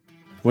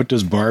What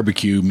does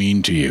barbecue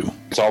mean to you?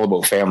 It's all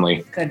about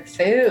family. Good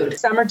food.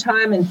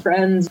 Summertime and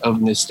friends.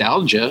 Of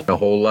nostalgia. A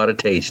whole lot of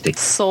tasty.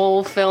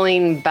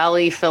 Soul-filling,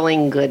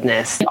 belly-filling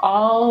goodness.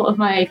 All of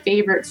my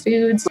favorite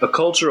foods. A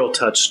cultural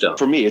touchstone.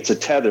 For me, it's a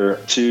tether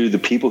to the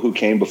people who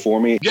came before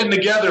me. Getting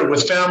together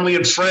with family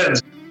and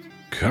friends.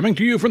 Coming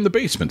to you from the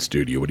basement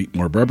studio at Eat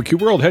More Barbecue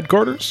World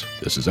headquarters,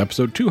 this is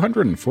episode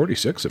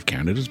 246 of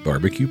Canada's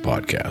Barbecue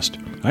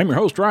Podcast. I'm your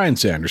host, Ryan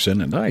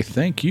Sanderson, and I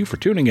thank you for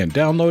tuning in,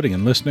 downloading,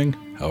 and listening.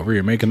 However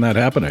you're making that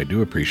happen, I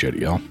do appreciate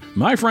it, y'all.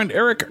 My friend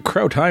Eric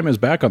Krautheim is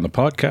back on the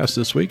podcast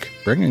this week,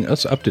 bringing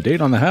us up to date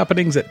on the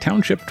happenings at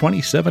Township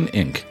 27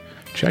 Inc.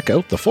 Check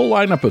out the full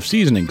lineup of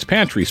seasonings,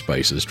 pantry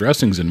spices,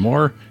 dressings, and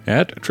more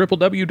at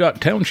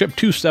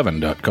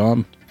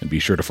www.township27.com. And be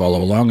sure to follow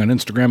along on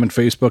Instagram and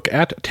Facebook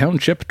at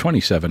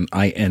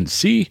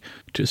Township27INC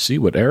to see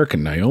what Eric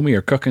and Naomi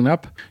are cooking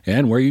up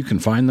and where you can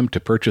find them to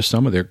purchase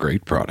some of their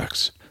great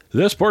products.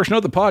 This portion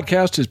of the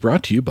podcast is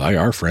brought to you by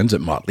our friends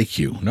at Motley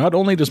Q. Not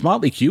only does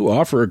Motley Q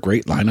offer a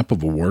great lineup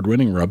of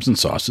award-winning rubs and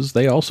sauces,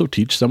 they also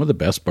teach some of the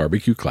best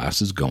barbecue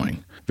classes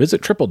going.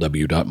 Visit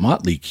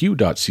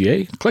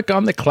www.motleyq.ca, click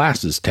on the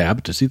Classes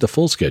tab to see the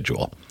full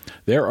schedule.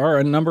 There are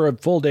a number of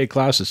full-day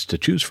classes to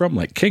choose from,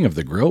 like King of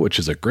the Grill, which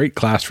is a great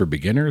class for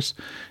beginners,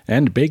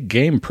 and Big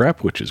Game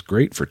Prep, which is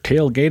great for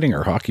tailgating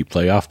or hockey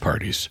playoff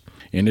parties.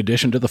 In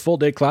addition to the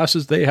full-day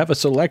classes, they have a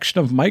selection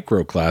of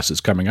micro classes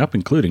coming up,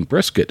 including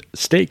brisket,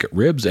 steak,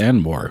 ribs,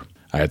 and more.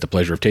 I had the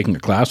pleasure of taking a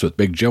class with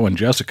Big Joe and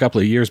Jess a couple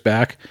of years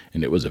back,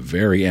 and it was a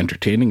very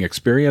entertaining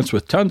experience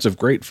with tons of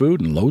great food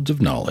and loads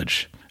of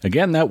knowledge.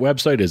 Again, that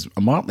website is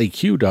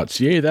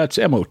motleyq.ca. That's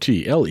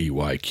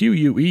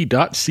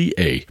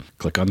motleyque.ca.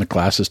 Click on the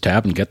Classes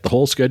tab and get the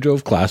whole schedule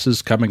of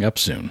classes coming up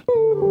soon.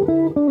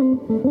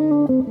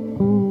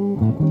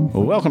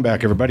 Well, welcome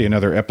back, everybody.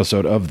 Another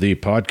episode of the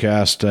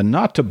podcast.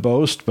 Not to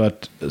boast,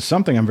 but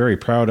something I'm very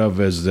proud of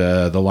is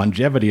the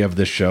longevity of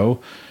this show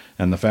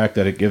and the fact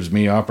that it gives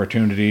me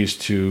opportunities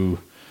to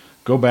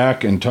go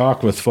back and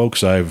talk with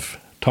folks I've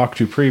talked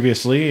to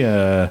previously.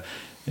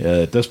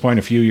 At this point,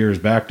 a few years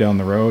back down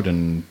the road,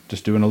 and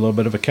just doing a little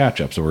bit of a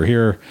catch-up. So we're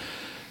here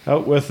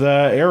out with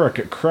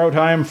Eric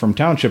Krautheim from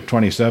Township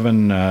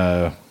 27.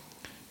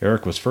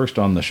 Eric was first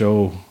on the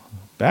show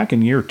back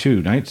in year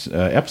 2,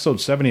 episode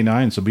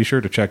 79, so be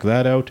sure to check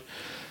that out.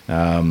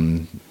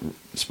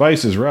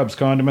 Spices, rubs,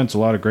 condiments, a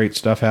lot of great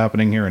stuff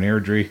happening here in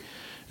Airdrie.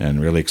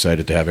 And really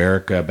excited to have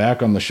Eric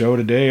back on the show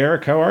today.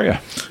 Eric, how are you?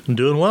 I'm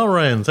doing well,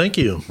 Ryan. Thank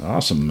you.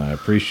 Awesome. I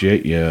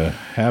appreciate you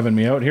having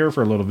me out here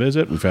for a little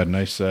visit. We've had a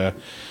nice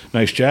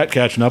chat,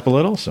 catching up a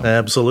little. So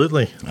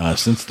absolutely.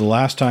 Since the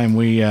last time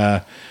we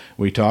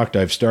talked,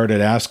 I've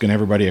started asking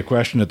everybody a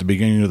question at the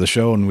beginning of the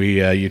show, and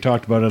you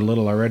talked about it a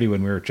little already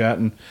when we were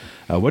chatting.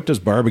 What does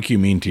barbecue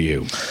mean to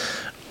you?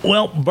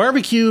 Well,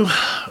 barbecue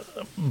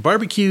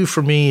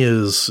for me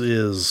is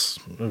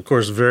of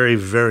course very,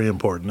 very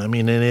important. I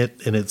mean, and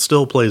it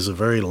still plays a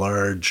very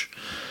large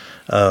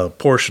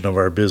portion of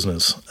our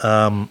business.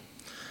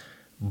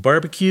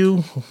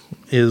 Barbecue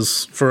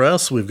is, for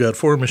us, we've got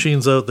 4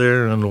 machines out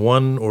there, and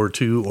 1 or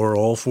 2 or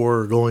all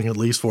 4 are going at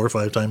least 4 or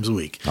 5 times a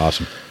week.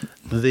 Awesome.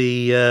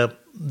 The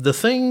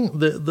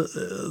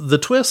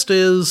twist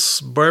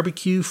is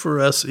barbecue for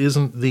us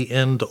isn't the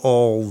end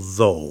all,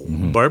 though.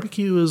 Mm-hmm.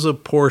 Barbecue is a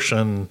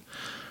portion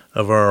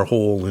of our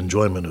whole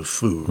enjoyment of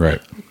food.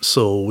 Right.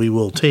 So we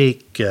will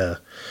take the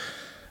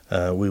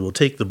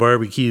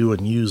barbecue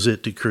and use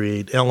it to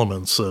create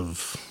elements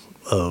of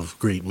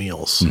great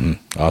meals.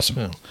 Mm-hmm. Awesome.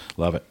 Yeah.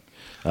 Love it.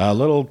 A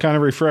little kind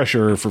of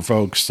refresher for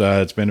folks.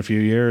 It's been a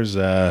few years.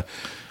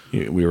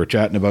 We were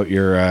chatting about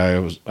your,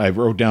 I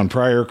wrote down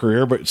prior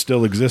career, but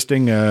still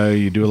existing.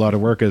 You do a lot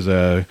of work as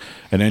an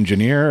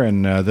engineer,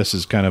 and this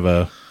is kind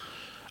of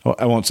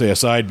I won't say a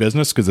side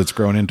business because it's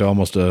grown into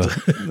almost an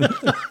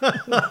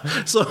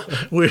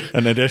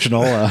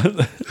additional.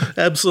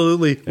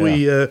 Absolutely.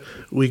 Yeah.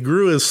 We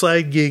grew a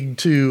side gig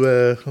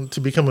to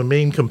become a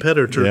main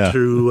competitor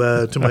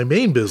to my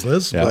main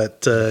business. Yeah.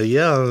 But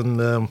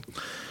and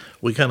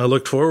we kind of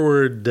looked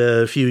forward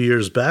a few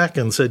years back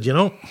and said,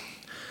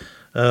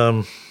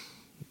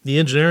 the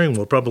engineering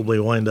will probably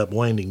wind up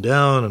winding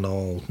down, and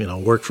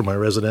I'll work for my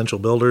residential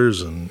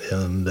builders and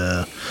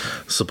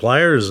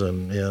suppliers,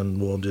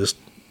 and we'll just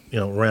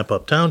ramp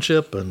up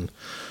Township. And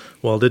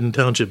didn't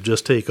Township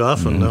just take off?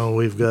 Mm-hmm. And now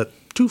we've got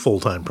 2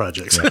 full-time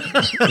projects.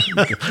 Yeah.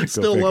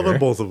 Still loving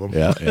both of them.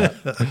 Yeah.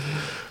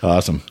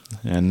 Awesome.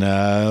 And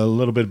a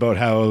little bit about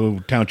how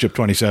Township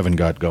 27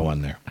 got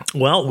going there.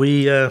 Well,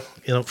 we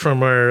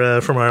from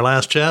our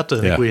last chat, I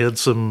think we had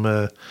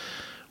some.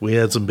 We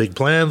had some big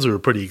plans. We were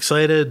pretty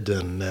excited,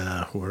 and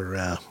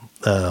we're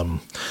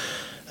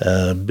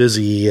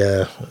busy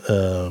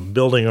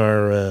building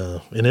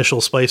our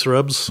initial spice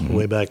rubs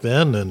way back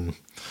then, and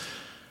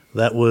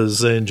that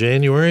was in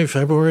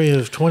February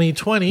of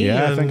 2020.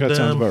 Yeah, I think that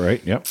sounds about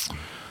right. Yep.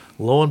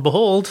 Lo and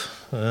behold,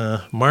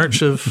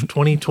 March of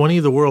 2020,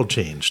 the world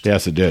changed.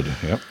 Yes, it did.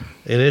 Yep.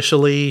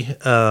 Initially, we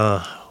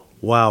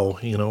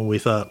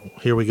thought,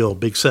 here we go,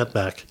 big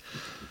setback.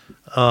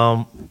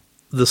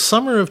 The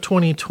summer of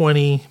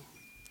 2020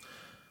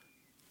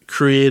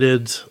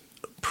 created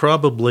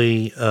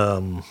probably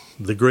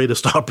the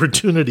greatest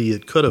opportunity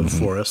it could have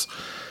for us.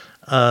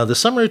 The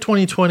summer of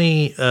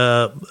 2020,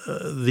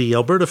 the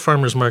Alberta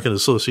Farmers Market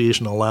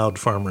Association allowed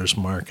farmers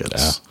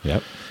markets.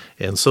 Yep.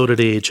 And so did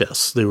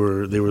AHS. They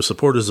were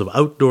supporters of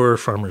outdoor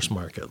farmers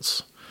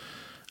markets.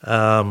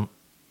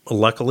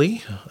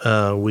 Luckily,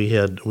 we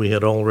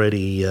had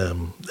already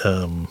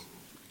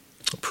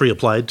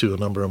pre-applied to a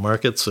number of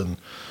markets, and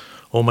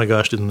oh my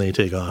gosh, didn't they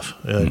take off?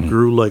 It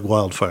grew like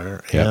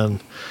wildfire, and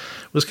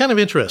it was kind of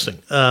interesting.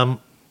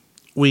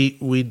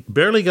 We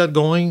barely got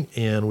going,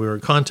 and we were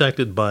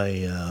contacted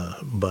by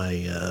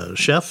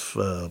chef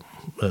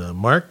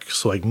Mark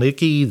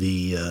Swagnicki,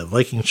 the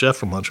Viking chef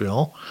from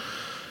Montreal.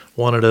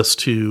 Wanted us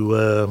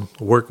to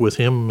work with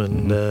him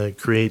and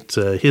create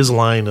his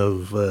line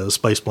of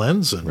spice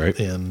blends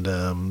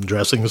and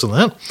dressings and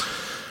that.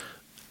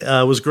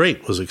 It was great.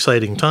 It was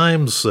exciting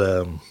times.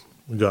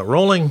 We got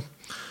rolling.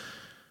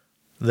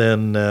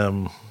 Then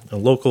a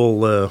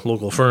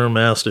local firm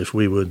asked if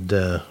we would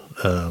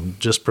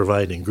just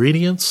provide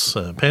ingredients,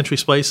 pantry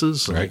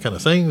spices, and that kind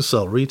of thing,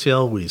 sell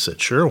retail. We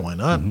said, sure, why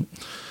not?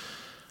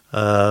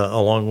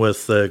 Along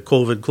with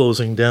COVID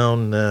closing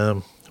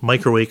down,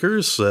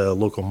 Microacres, a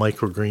local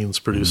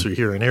microgreens producer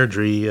here in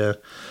Airdrie,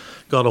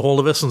 got a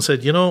hold of us and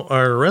said,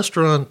 our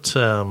restaurant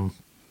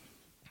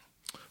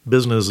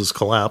business has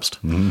collapsed.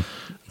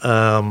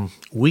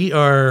 We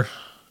are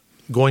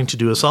going to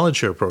do a solid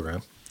share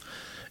program,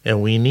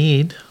 and we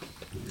need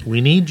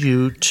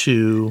you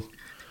to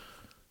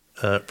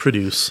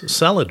produce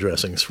salad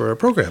dressings for our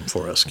program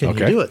for us. Can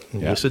you do it?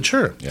 And we said,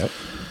 sure. Yep.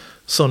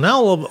 So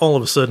now all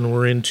of a sudden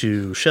we're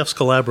into chefs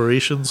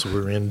collaborations.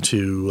 We're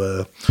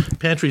into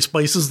pantry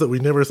spices that we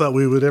never thought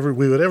we would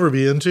ever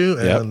be into,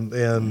 and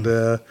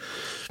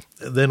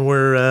then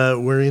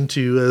we're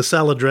into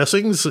salad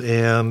dressings,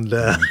 and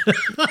the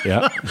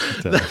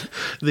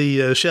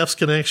chef's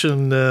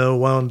connection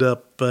wound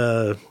up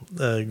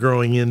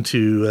growing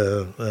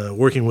into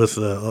working with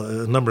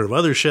a number of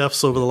other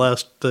chefs over the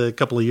last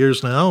couple of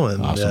years now,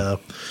 and awesome.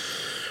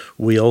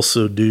 We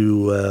also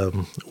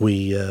do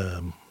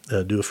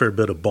do a fair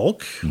bit of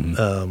bulk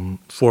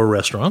for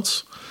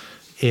restaurants,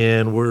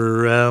 and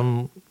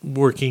we're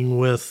working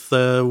with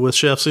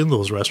chefs in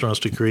those restaurants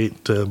to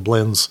create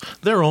blends,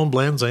 their own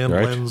blends and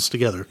blends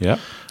together. Yeah,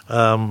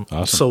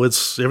 awesome. So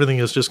everything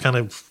is just kind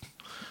of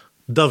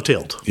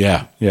dovetailed.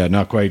 Yeah,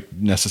 not quite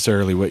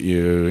necessarily what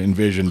you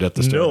envisioned at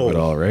the start of it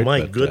all, right?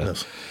 My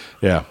goodness.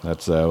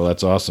 That's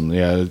awesome.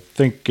 Yeah, I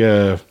think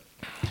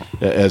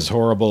as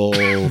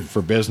horrible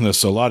for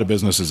business, a lot of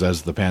businesses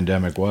as the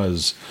pandemic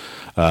was.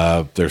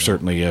 There's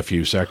certainly a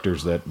few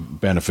sectors that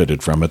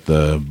benefited from it.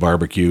 The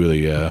barbecue,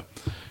 the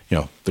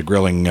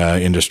grilling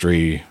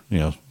industry.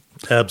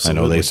 Absolutely. I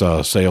know they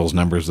saw sales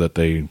numbers that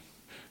they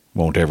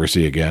won't ever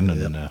see again,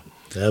 and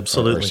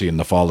absolutely, we're seeing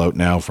the fallout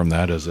now from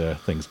that as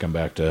things get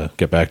back to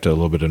a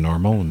little bit of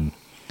normal. And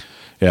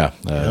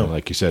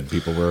like you said,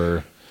 people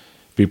were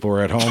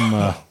at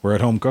home. We're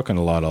at home cooking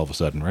a lot all of a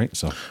sudden, right?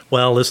 So,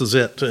 well, this is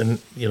it. And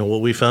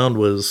what we found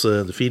was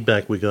the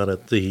feedback we got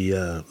at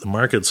the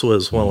markets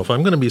was, well, if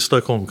I'm going to be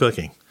stuck home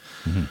cooking,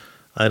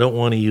 I don't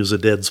want to use a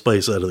dead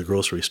spice out of the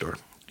grocery store.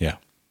 Yeah,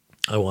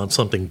 I want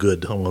something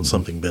good. I want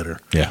something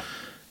better. Yeah,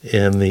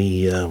 and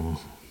the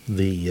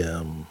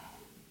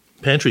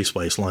pantry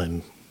spice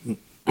line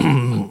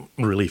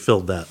really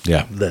filled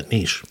that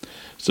niche.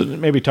 So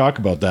maybe talk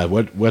about that.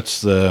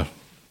 What's the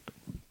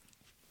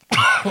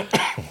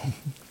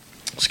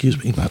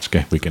Excuse me. That's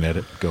okay. We can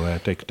edit. Go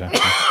ahead. Take your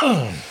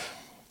time.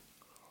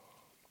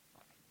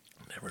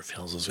 Never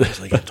feels as good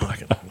as I get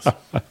talking.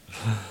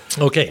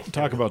 Okay.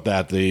 Talk about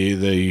that.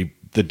 The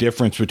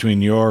difference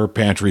between your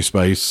pantry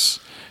spice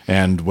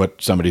and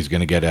what somebody's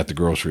going to get at the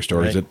grocery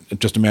store. Right. Is it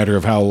just a matter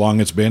of how long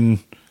it's been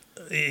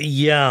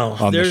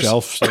on the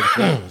shelf?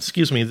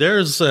 Excuse me.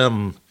 There's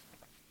a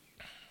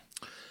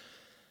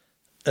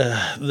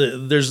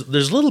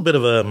little bit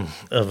of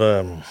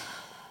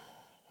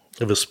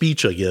a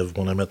speech I give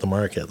when I'm at the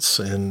markets,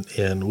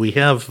 and we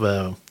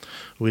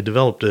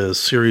developed a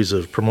series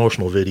of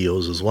promotional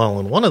videos as well,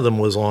 and one of them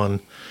was on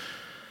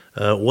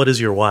what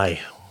is your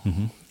why?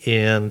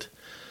 And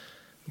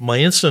my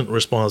instant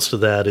response to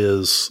that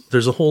is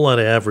there's a whole lot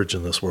of average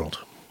in this world,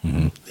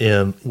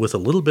 and with a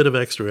little bit of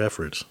extra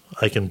effort,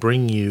 I can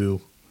bring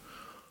you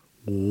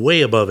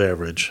way above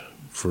average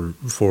for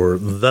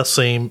the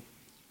same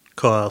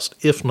cost,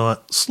 if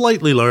not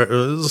slightly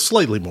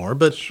more,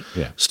 but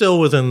still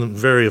within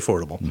very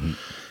affordable.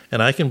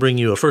 And I can bring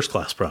you a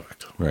first-class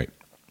product. Right.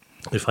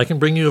 If I can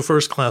bring you a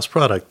first-class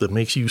product that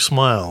makes you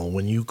smile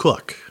when you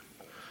cook,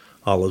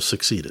 I'll have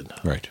succeeded.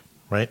 Right.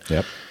 Right.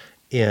 Yep.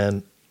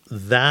 And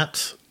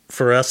that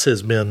for us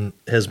has been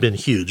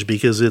huge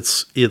because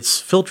it's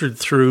filtered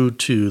through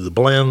to the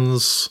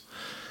blends,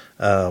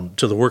 to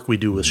the work we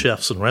do with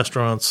chefs and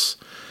restaurants.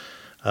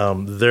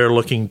 They're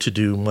looking to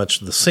do much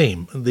the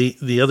same.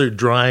 The other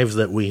drive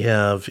that we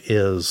have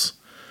is,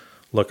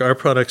 look, our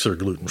products are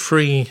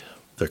gluten-free,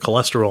 they're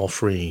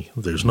cholesterol-free,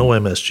 there's no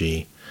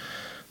MSG,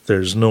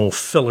 There's no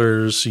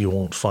fillers. You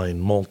won't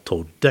find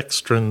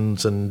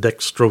maltodextrins and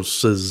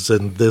dextroses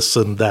and this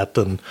and that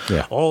and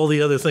all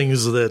the other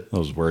things that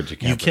those words you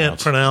can't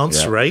pronounce.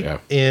 pronounce, right? Yeah.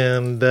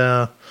 And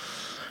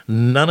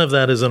none of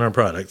that is in our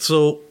product.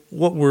 So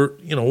what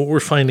we're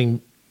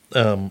finding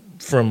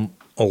from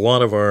a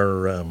lot of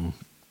our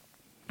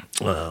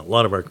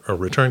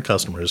return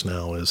customers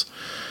now is,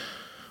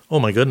 oh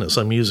my goodness,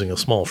 I'm using a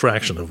small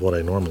fraction of what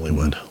I normally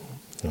would.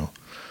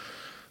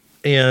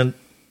 And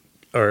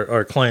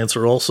our clients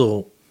are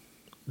also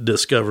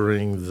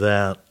discovering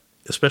that,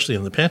 especially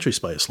in the pantry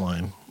spice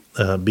line,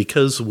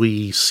 because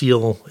we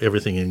seal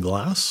everything in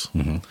glass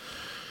and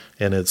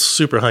it's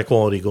super high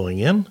quality going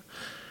in,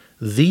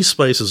 these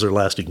spices are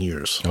lasting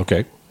years.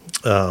 Okay.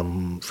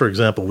 For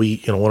example,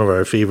 one of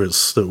our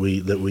favorites that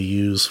we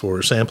use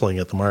for sampling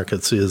at the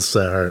markets is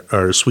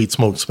our sweet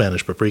smoked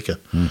Spanish paprika.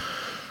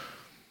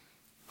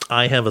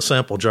 I have a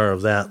sample jar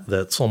of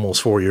that's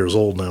almost 4 years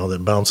old now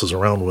that bounces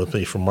around with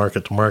me from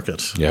market to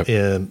market. Yep.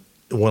 And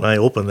when I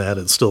open that,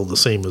 it's still the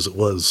same as it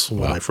was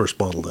when I first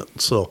bottled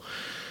it. So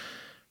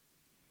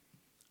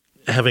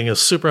having a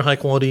super high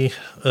quality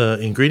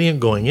ingredient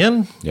going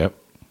in,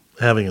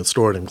 having it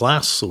stored in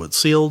glass so it's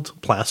sealed,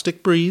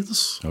 plastic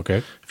breathes.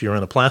 Okay. If you're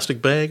in a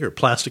plastic bag or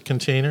plastic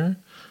container,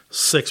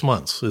 6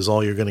 months is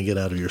all you're going to get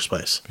out of your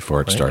spice.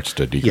 Before it starts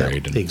to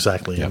degrade. Yeah,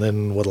 exactly. And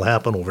then what'll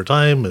happen over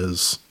time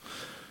is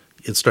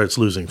it starts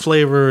losing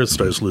flavor, it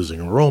starts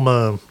losing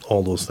aroma,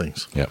 all those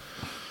things. Yeah.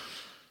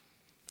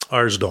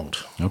 Ours don't.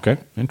 Okay.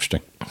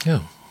 Interesting.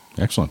 Yeah.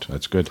 Excellent.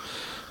 That's good.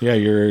 Yeah,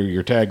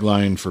 your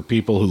tagline for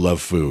people who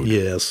love food.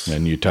 Yes.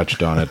 And you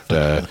touched on it.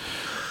 The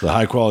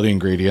high quality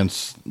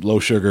ingredients, low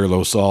sugar,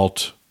 low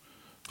salt,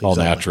 all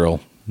natural.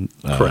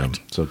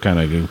 Correct. So kind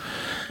of,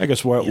 I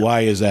guess,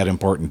 why is that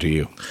important to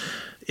you?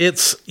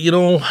 It's,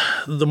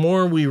 the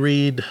more we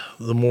read,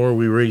 the more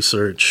we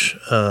research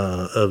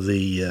of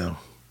the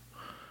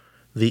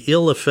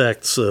ill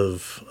effects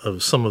of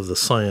some of the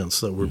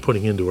science that we're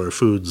putting into our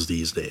foods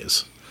these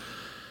days.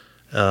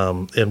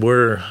 And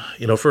we're,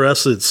 for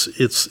us,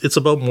 it's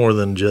about more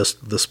than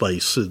just the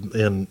spice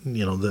and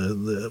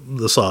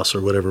the sauce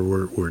or whatever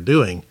we're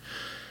doing.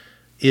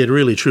 It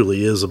really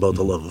truly is about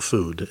the love of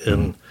food.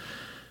 And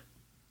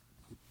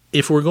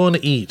if we're going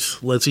to eat,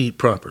 let's eat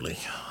properly.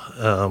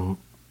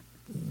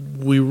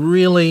 We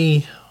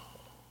really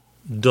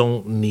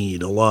don't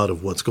need a lot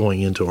of what's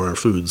going into our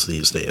foods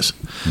these days.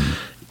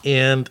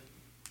 And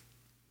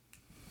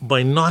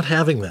by not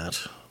having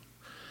that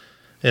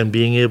and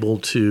being able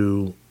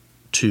to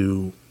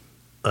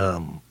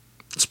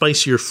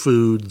spice your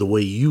food the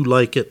way you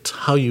like it,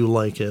 how you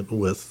like it,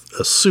 with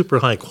a super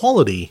high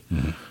quality,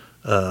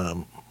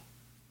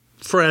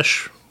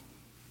 fresh,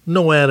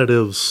 no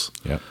additives,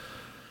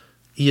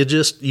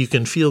 you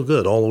can feel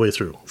good all the way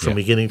through from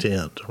beginning to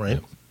end,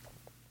 right?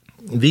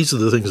 These are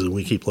the things that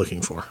we keep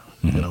looking for.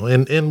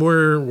 And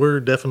we're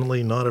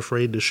definitely not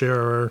afraid to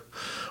share our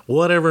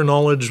whatever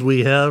knowledge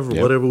we have,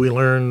 or whatever we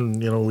learn.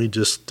 We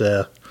just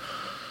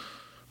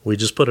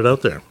put it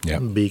out there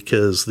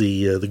because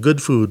the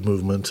good food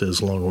movement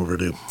is long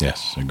overdue.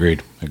 Yes,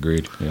 agreed.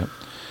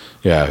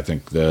 Yeah. I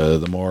think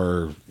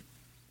the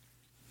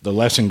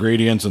less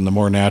ingredients and the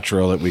more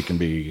natural that we can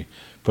be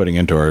putting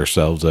into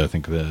ourselves, I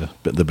think the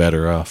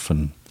better off.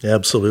 And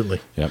absolutely.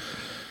 Yep.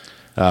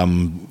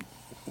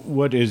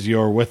 What is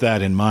with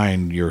that in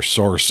mind, your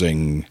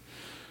sourcing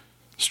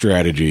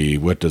strategy?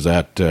 What does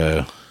that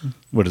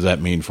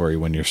mean for you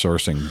when you're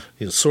sourcing?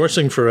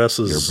 Sourcing for us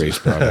is your base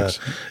products.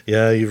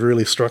 Yeah, you've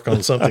really struck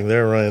on something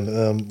there,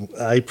 Ryan.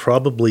 I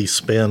probably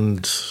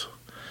spend,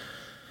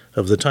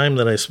 of the time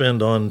that I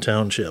spend on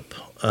Township,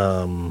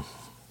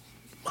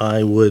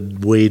 I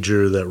would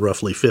wager that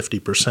roughly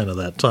 50% of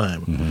that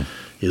time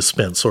is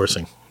spent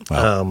sourcing.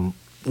 Wow.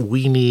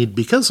 We need,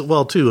 because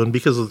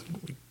of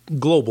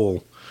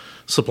global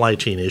supply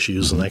chain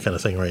issues and that kind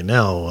of thing right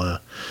now,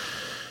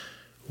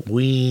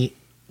 we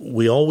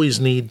always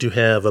need to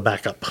have a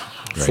backup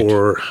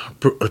for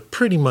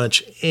pretty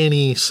much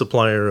any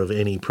supplier of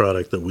any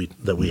product that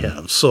we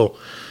have. So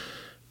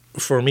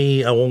for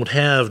me, I won't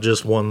have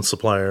just one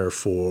supplier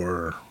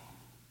for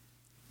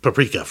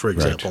paprika, for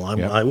example.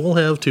 I will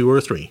have 2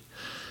 or 3.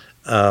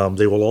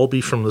 They will all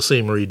be from the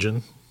same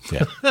region.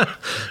 Yeah.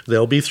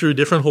 They'll be through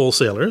different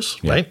wholesalers,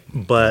 right?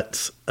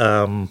 But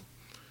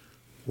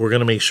we're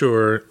going to make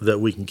sure that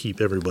we can keep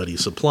everybody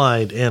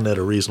supplied and at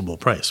a reasonable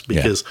price,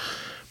 because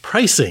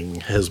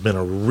pricing has been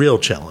a real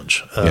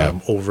challenge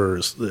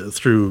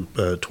through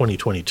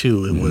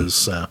 2022.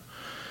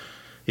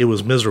 It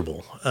was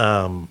miserable.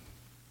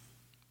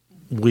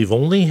 We've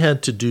only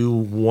had to do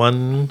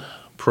one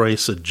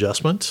price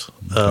adjustment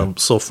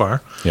so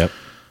far. Yep.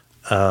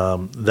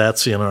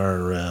 That's in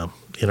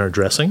our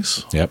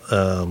dressings. Yep.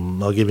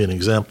 I'll give you an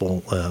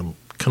example.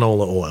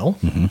 Canola oil,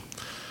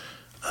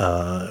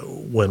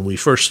 when we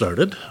first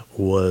started,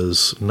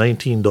 was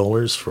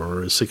 $19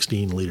 for a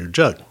 16-liter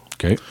jug.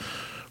 Okay.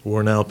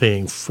 We're now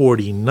paying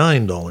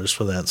 $49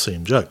 for that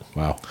same jug.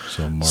 Wow.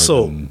 So more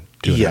than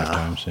 2.5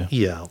 times.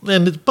 Yeah.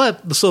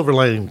 But the silver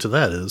lining to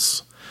that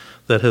is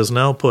that has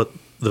now put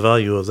the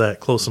value of that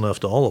close enough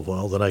to olive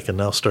oil that I can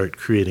now start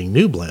creating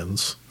new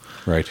blends,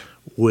 Right.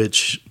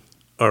 which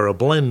are a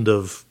blend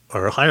of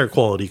our higher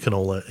quality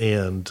canola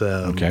and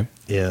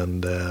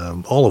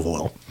olive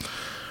oil,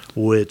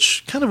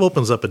 which kind of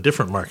opens up a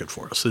different market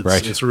for us.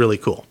 It's really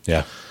cool.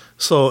 Yeah.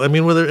 So, I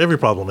mean, whether every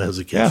problem has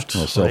a gift.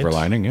 Yeah, a little silver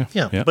lining, yeah.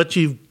 Yeah, but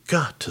you've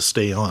got to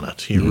stay on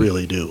it. You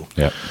really do.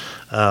 Yeah.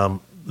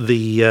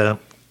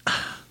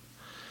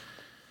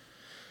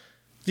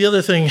 The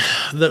other thing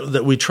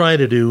that we try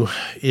to do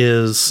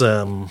is,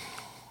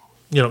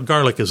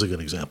 garlic is a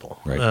good example.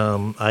 Right.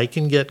 I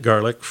can get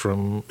garlic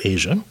from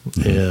Asia,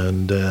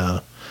 and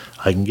I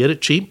can get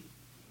it cheap.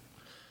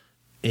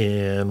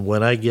 And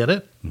when I get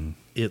it,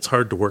 it's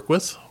hard to work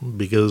with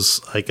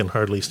because I can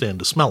hardly stand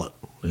to smell it.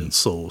 It's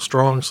so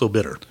strong, so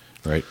bitter.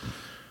 Right.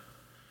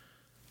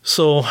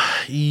 So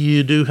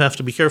you do have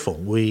to be careful.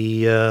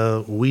 We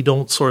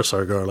don't source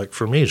our garlic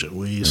from Asia.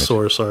 We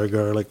source our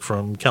garlic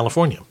from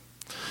California.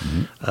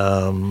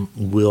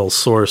 We'll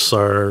source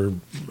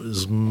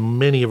as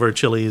many of our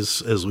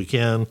chilies as we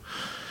can.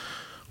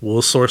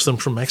 We'll source them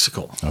from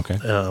Mexico. Okay.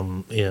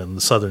 In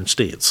the southern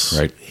states.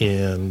 Right.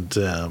 And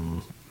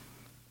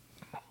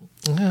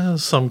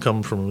some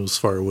come from as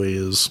far away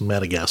as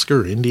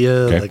Madagascar,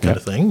 India, that kind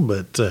of thing.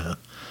 But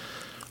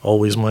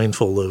always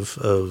mindful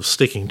of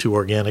sticking to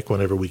organic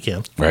whenever we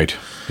can. Right.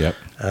 Yep.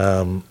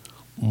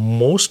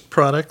 Most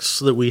products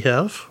that we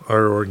have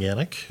are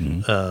organic.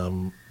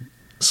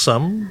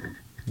 Some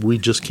we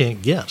just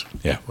can't get.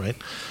 Yeah. Right.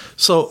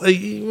 So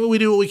we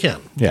do what we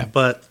can. Yeah.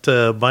 But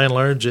by and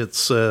large,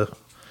 it's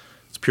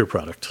pure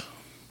product.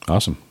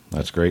 Awesome.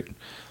 That's great.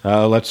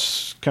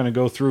 Let's kind of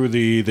go through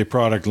the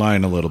product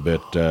line a little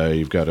bit.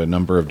 You've got a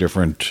number of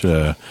different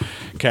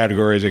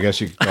categories, I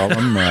guess you could call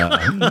them.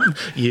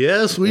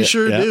 Yes, we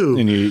sure do.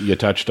 And you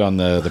touched on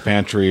the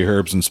pantry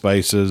herbs and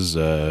spices.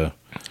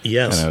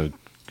 Yes. I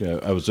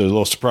was a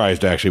little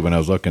surprised, actually, when I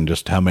was looking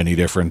just how many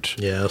different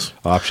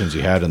options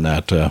you had in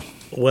that.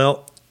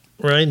 Well,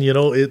 Ryan,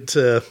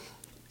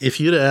 if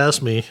you'd have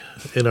asked me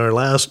in our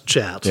last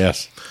chat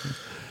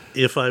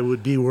if I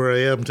would be where I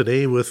am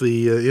today with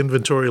the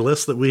inventory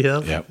list that we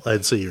have,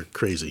 I'd say you're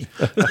crazy.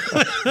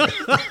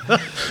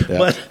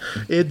 But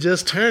it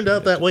just turned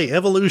out that way.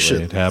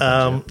 Evolution. It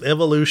happens,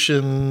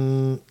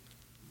 evolution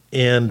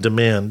and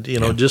demand,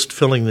 just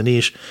filling the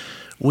niche.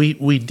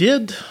 We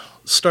did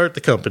start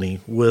the company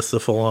with the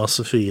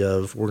philosophy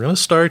of we're going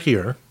to start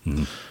here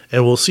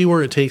and we'll see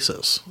where it takes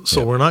us.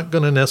 So we're not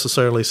going to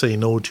necessarily say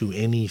no to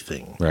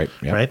anything. Right.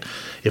 Yep. Right.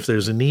 If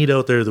there's a need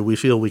out there that we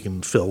feel we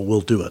can fill,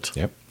 we'll do it.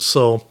 Yep.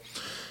 So,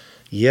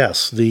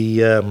 yes,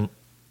 the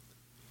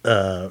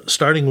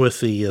starting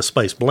with the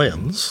spice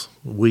blends,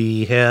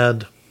 we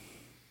had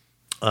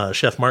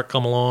Chef Mark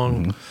come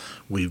along.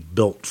 We've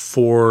built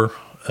 4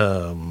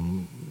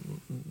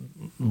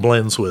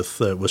 blends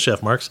with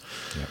Chef Mark's.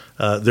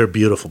 They're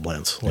beautiful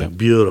blends,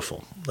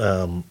 beautiful.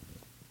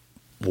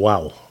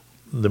 Wow,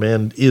 the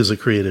man is a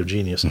creative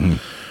genius.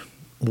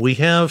 We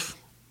have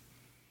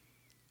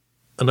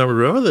a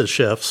number of other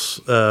chefs.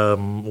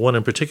 One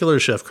in particular,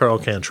 Chef Carl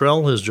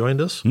Cantrell, has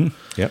joined us.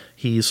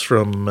 He's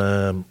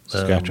from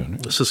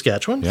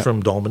Saskatchewan,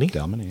 from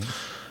Dalmeny.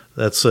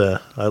 That's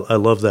I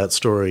love that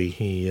story.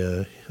 He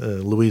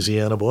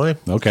Louisiana boy,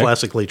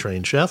 classically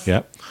trained chef.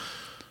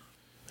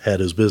 Had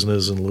his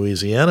business in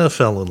Louisiana,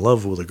 fell in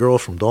love with a girl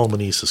from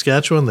Dalmeny,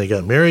 Saskatchewan. They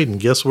got married, and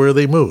guess where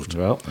they moved?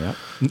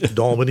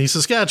 Dalmeny,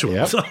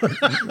 Saskatchewan.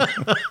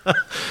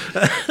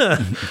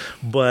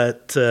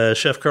 But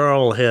Chef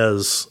Carl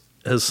has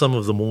some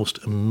of the most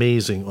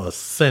amazing,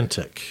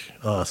 authentic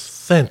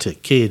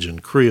Cajun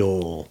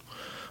Creole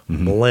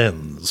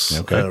blends,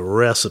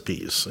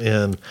 recipes.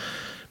 And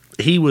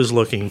he was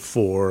looking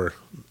for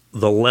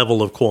the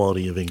level of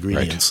quality of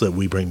ingredients that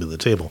we bring to the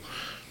table.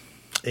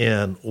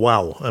 And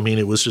wow, I mean,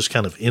 it was just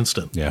kind of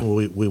instant.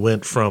 We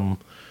went from,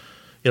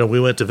 we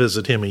went to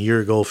visit him a year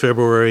ago,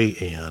 February,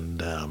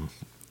 and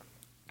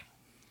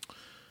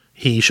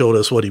he showed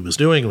us what he was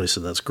doing, and we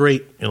said, "That's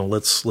great.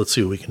 Let's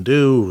see what we can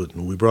do."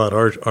 And we brought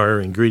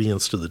our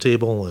ingredients to the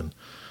table, and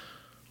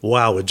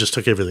wow, it just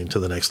took everything to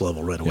the next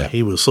level right away.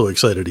 He was so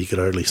excited he could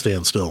hardly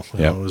stand still.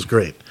 It was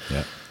great.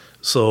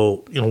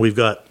 So we've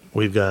got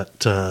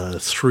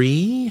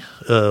 3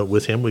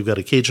 with him. We've got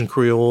a Cajun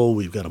Creole,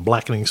 we've got a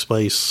blackening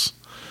spice.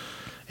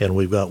 And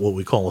we've got what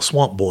we call a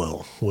swamp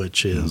boil,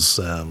 which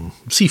is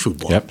seafood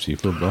boil.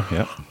 Seafood boil,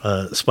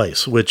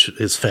 spice, which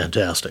is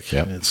fantastic.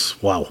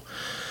 It's wow.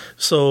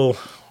 So,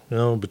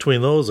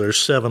 between those,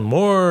 there's 7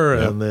 more,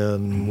 and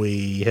then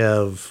we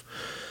have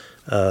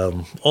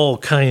all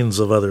kinds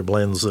of other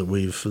blends that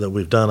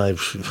we've done.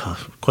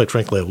 Quite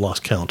frankly, I've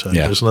lost count.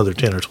 There's another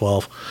 10 or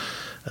 12.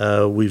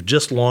 We've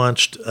just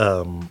launched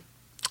a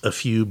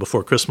few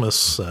before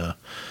Christmas.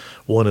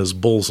 One is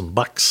Bulls and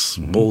Bucks.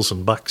 Bulls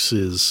and Bucks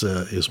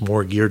is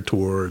more geared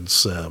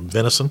towards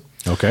venison.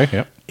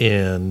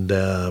 And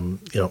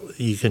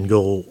you can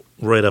go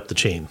right up the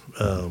chain: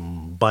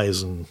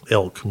 bison,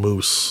 elk,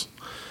 moose,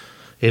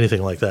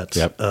 anything like that.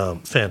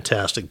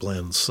 Fantastic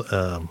blends.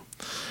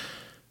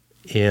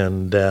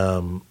 And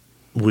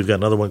We've got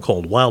another one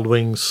called Wild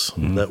Wings.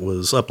 That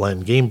was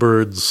Upland Game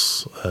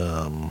Birds.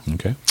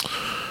 Okay.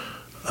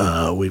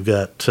 We've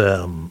got,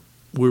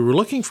 we were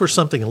looking for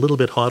something a little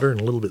bit hotter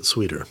and a little bit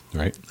sweeter.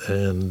 Right.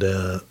 And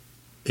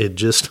it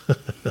just,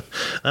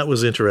 that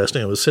was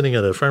interesting. I was sitting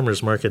at a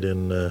farmer's market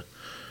in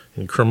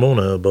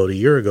Cremona about a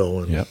year ago,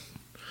 and Yep.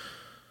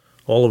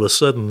 all of a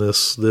sudden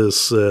this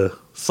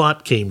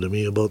thought came to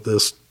me about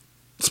this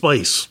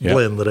spice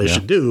blend that I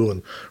should do,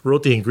 and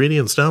wrote the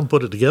ingredients down,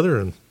 put it together,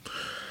 and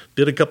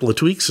did a couple of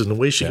tweaks, and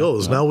away she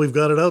goes. Now we've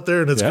got it out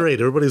there, and it's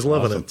great. Everybody's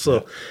loving it.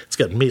 So it's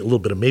got a little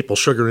bit of maple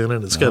sugar in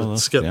it. It's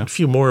got a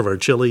few more of our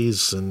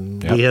chilies,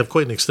 and we have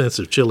quite an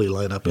extensive chili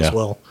lineup as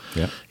well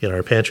in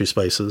our pantry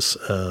spices.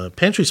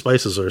 Pantry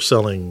spices are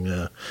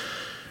selling.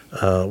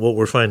 What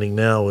we're finding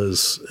now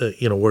is,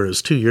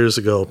 whereas 2 years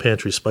ago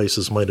pantry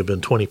spices might have been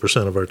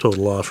 20% of our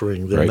total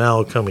offering, they're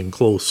now coming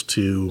close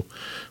to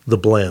the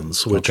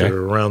blends, which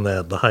are around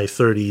the high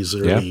 30s,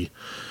 early.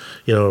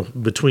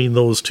 Between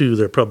those two,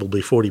 they're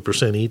probably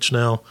 40% each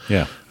now.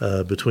 Yeah.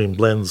 Between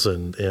blends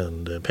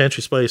and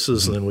pantry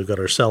spices, and then we've got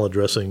our salad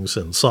dressings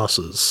and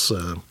sauces.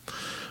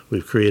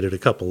 We've created a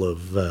couple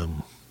of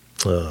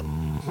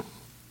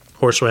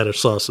horseradish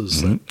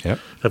sauces that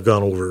have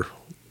gone over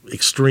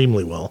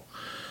extremely well.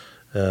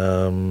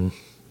 So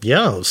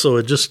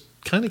it just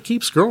kind of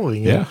keeps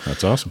growing. Yeah,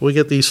 that's awesome. We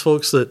get these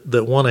folks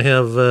that want to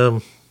have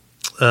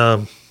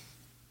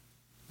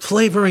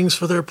flavorings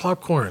for their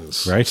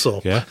popcorns. Right.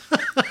 So yeah.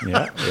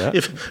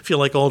 If you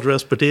like all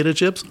dressed potato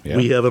chips,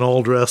 we have an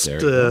all dressed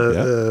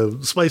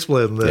spice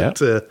blend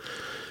that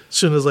as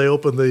soon as I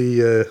open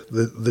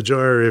the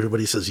jar,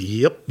 everybody says,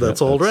 "Yep,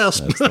 that's all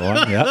dressed." That's the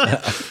one.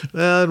 Yeah.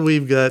 And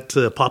we've got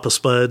Papa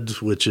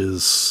Spud, which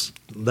is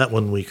that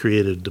one we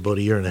created about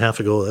a year and a half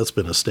ago. That's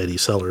been a steady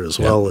seller as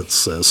well. It's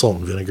salt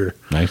and vinegar.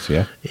 Nice,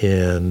 yeah.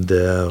 And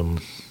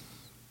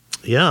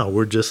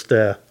we're just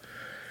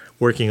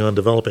working on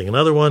developing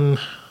another one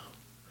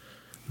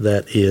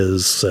that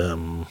is,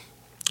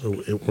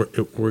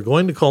 we're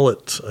going to call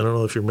it, I don't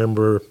know if you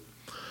remember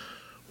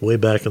way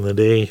back in the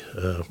day,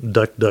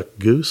 Duck, Duck,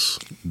 Goose.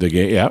 The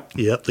game,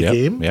 the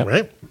game,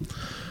 right?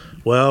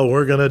 Well,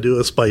 we're going to do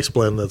a spice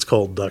blend that's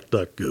called Duck,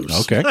 Duck,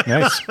 Goose. Okay,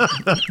 nice.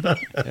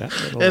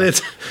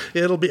 And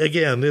it'll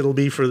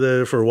be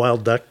for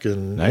wild duck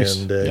and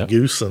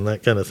goose and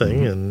that kind of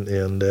thing.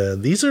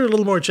 And these are a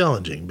little more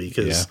challenging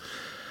because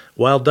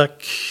wild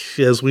duck,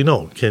 as we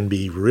know, can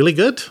be really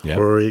good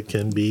or it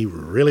can be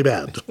really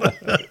bad.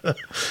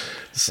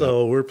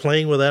 So we're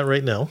playing with that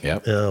right now.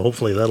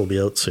 Hopefully that'll be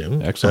out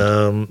soon.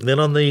 Excellent. Then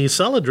on the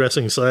salad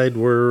dressing side,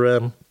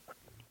 we're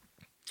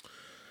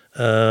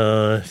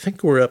I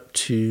think we're up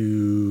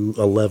to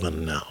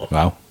 11 now.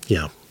 Wow.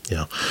 Yeah.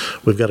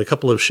 We've got a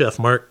couple of Chef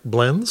Mark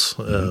blends,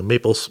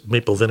 maple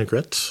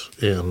vinaigrette,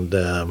 and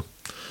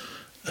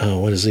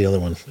what is the other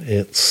one?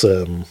 It's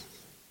a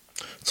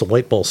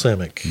white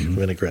balsamic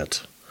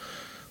vinaigrette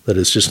that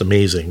is just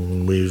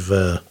amazing. We've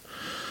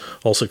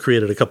also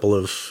created a couple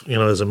of,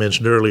 as I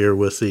mentioned earlier,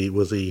 with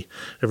the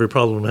every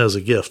problem has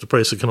a gift. The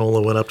price of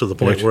canola went up to the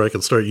point where I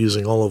could start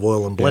using olive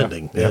oil and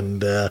blending,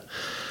 and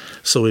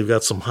so we've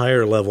got some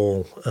higher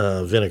level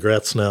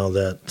vinaigrettes now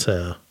that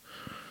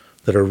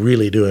are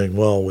really doing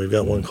well. We've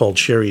got one called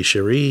Sherry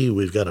Cherie.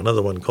 We've got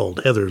another one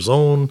called Heather's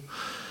Own,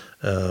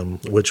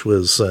 which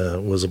was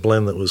a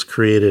blend that was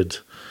created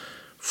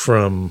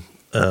from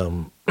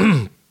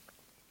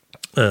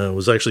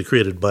was actually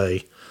created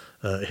by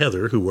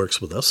Heather, who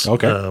works with us,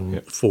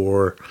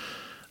 for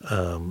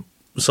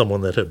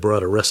someone that had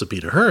brought a recipe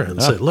to her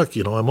and said, "Look,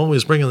 I'm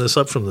always bringing this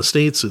up from the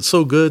States. It's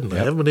so good, and I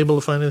haven't been able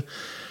to find it."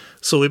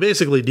 So we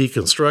basically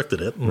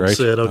deconstructed it and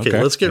said,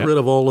 okay, let's get rid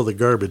of all of the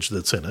garbage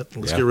that's in it.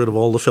 Let's get rid of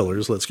all the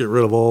fillers. Let's get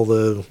rid of all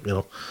the,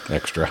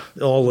 extra,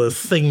 all the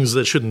things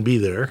that shouldn't be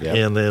there.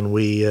 And then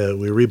we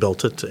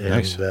rebuilt it,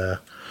 and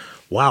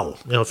wow,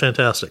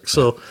 fantastic.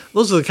 So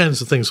those are the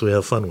kinds of things we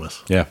have fun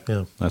with. Yeah.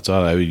 That's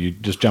all. You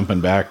just jumping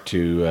back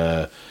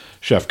to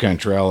Chef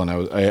Cantrell, and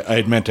I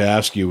had meant to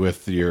ask you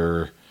with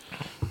your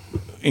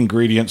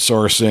ingredient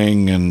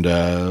sourcing and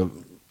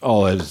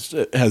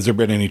has there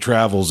been any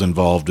travels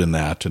involved in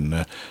that? And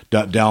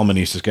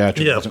Dalmany,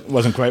 Saskatchewan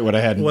wasn't quite what I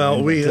had in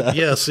mind. Well,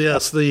 yes,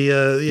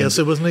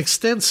 it was an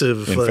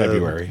extensive in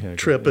February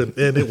trip,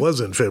 and it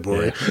was in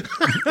February.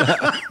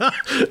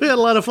 We had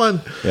a lot of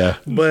fun. Yeah,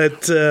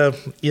 but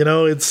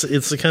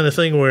it's the kind of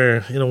thing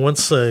where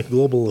once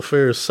global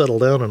affairs settle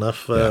down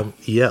enough,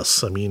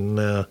 yes, I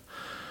mean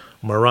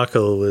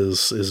Morocco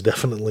is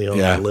definitely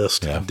on our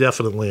list,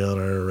 definitely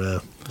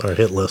on our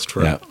hit list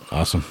for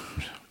awesome.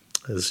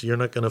 As you're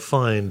not going to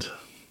find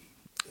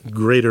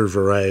greater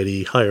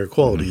variety, higher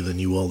quality than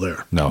you will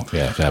there. No,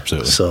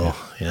 absolutely. So,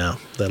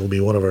 that'll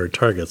be one of our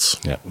targets.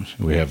 Yeah,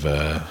 we have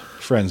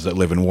friends that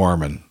live in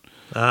Warman.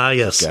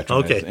 Yes.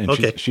 Okay.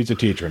 And she's a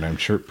teacher, and I'm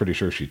pretty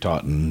sure she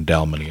taught in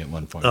Dalmany at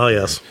one point. Oh,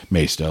 yes.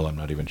 May still, I'm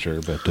not even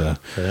sure, but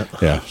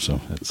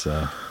so it's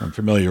I'm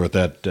familiar with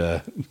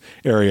that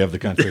area of the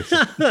country.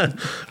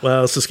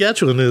 Well,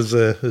 Saskatchewan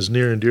is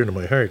near and dear to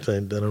my heart. I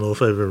don't know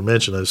if I've ever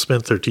mentioned I've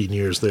spent 13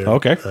 years there.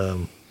 Okay.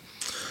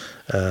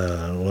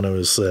 when I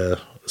was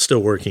still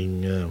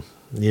working in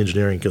the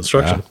engineering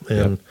construction.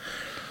 And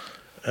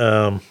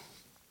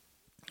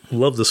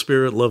love the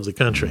spirit, love the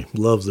country,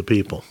 love the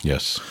people.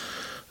 Yes.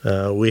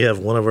 We have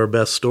one of our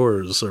best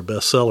stores, our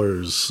best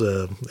sellers,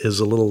 is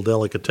a little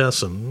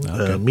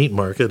delicatessen meat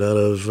market out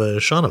of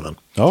Shaunavon.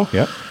 Oh,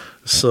 yeah.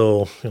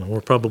 So,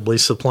 we're probably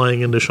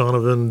supplying into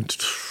Shaunavon,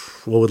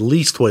 at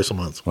least twice a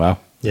month. Wow.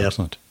 Yeah.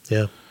 Excellent.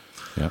 Yeah.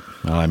 Yep.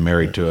 Well, I'm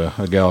married to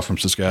a gal from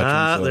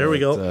Saskatchewan. So there we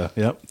go.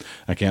 Yep.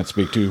 I can't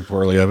speak too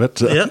poorly of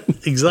it. Yeah,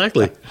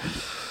 exactly.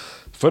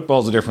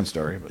 Football's a different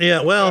story. But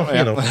yeah, well,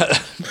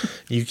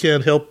 you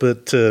can't help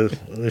but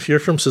if you're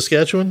from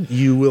Saskatchewan,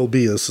 you will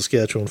be a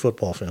Saskatchewan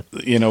football fan.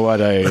 You know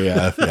what?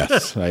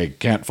 Yes, I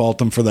can't fault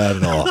them for that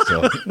at all.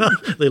 So.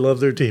 They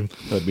love their team.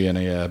 But being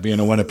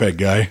a Winnipeg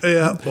guy.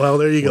 Yeah, well,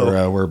 there you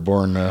go. We're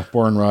born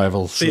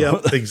rivals. So. Yeah,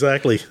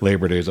 exactly.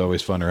 Labor Day is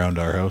always fun around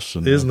our house.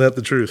 And, isn't that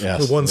the truth?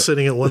 Yes. One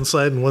sitting at one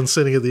side and one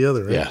sitting at the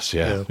other. Right? Yes,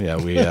 yeah.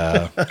 We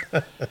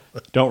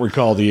don't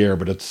recall the year,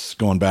 but it's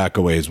going back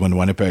a ways when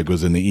Winnipeg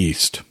was in the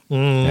East.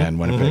 And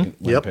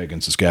Winnipeg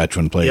and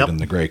Saskatchewan played in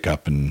the Grey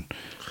Cup, and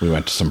we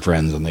went to some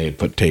friends, and they had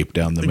put tape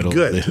down the middle.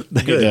 Good.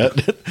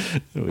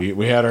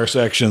 We had our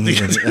sections.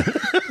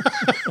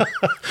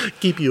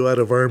 Keep you out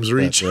of arm's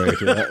reach.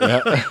 That's right.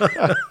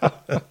 Yeah.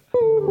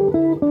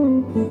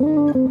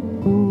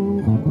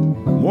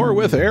 More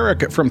with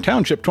Eric from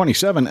Township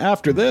 27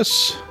 after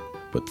this.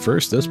 But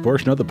first, this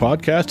portion of the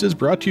podcast is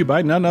brought to you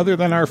by none other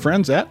than our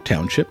friends at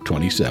Township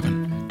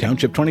 27.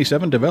 Township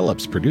 27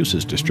 develops,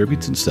 produces,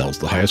 distributes, and sells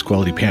the highest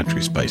quality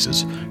pantry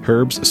spices,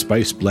 herbs,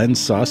 spice blends,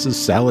 sauces,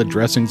 salad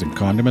dressings, and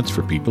condiments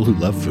for people who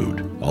love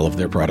food. All of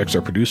their products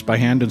are produced by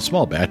hand in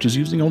small batches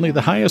using only the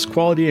highest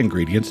quality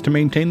ingredients to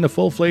maintain the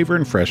full flavor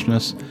and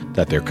freshness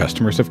that their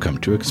customers have come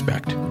to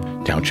expect.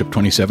 Township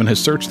 27 has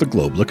searched the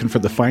globe looking for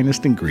the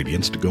finest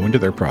ingredients to go into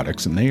their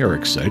products, and they are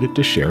excited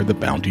to share the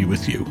bounty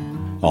with you.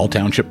 All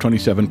Township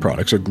 27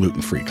 products are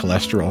gluten-free,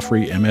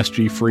 cholesterol-free,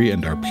 MSG-free,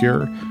 and are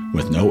pure,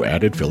 with no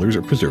added fillers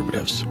or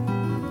preservatives.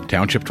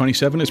 Township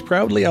 27 is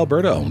proudly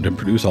Alberta-owned and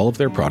produce all of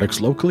their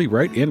products locally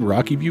right in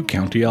Rocky View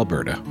County,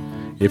 Alberta.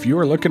 If you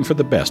are looking for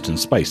the best in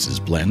spices,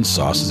 blends,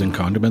 sauces, and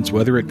condiments,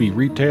 whether it be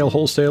retail,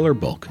 wholesale, or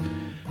bulk,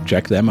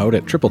 check them out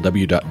at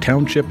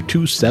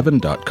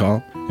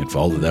www.township27.com and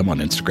follow them on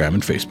Instagram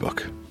and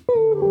Facebook.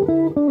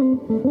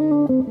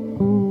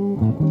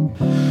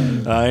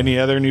 Any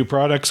other new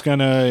products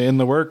kind of in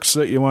the works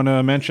that you want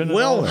to mention?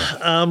 Well,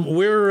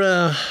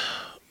 we're,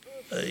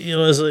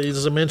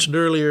 as I mentioned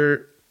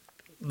earlier,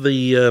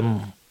 the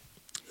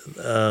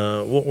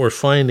what we're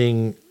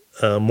finding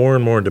more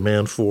and more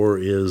demand for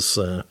is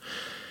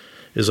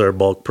our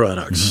bulk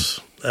products.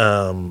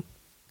 Mm-hmm.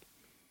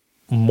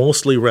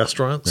 Mostly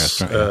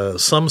restaurants.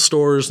 Some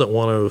stores that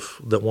want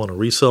to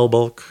resell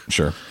bulk.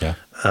 Sure. Yeah.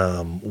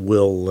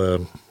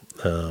 We'll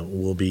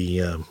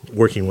be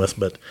working with,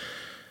 but.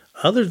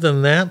 Other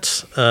than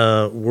that,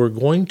 we're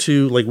going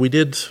to,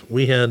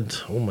 we had,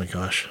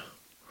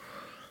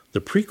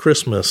 the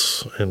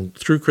pre-Christmas and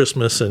through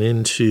Christmas and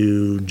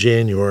into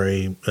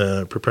January,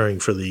 preparing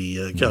for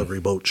the Calgary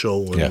Boat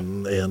Show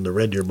and the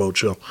Red Deer Boat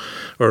Show,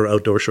 or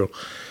Outdoor Show.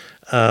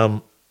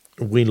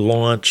 We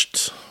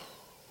launched,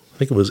 I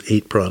think it was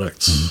 8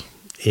 products.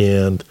 Mm-hmm.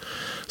 And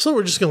so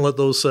we're just going to let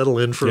those settle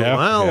in for a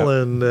while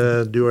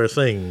and do our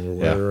thing.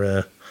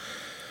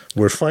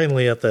 We're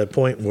finally at that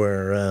point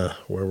where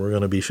we're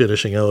going to be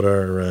finishing out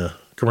our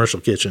commercial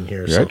kitchen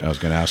here. Right. So, I was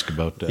going to ask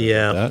about that.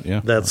 Yeah,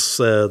 that's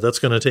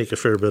going to take a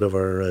fair bit of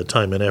our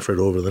time and effort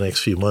over the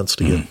next few months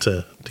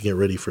to get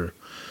ready for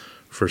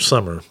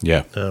summer.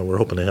 Yeah, we're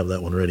hoping to have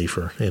that one ready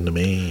for end of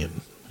May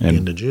and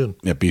into June.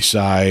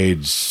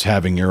 Besides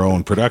having your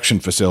own production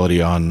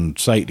facility on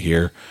site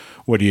here,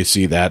 what do you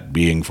see that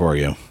being for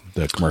you,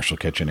 the commercial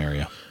kitchen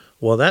area?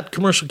 Well, that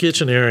commercial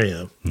kitchen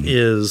area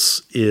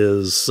is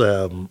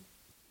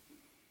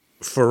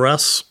for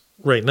us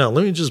right now,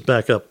 let me just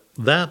back up.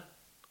 That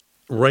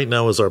right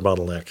now is our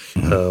bottleneck.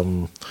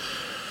 Mm-hmm.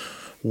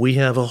 We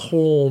have a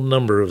whole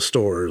number of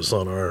stores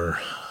on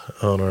our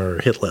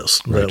hit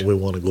list that we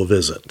want to go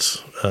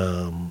visit.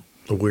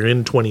 We're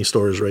in 20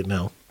 stores right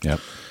now.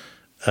 Yep.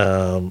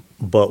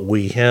 But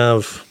we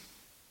have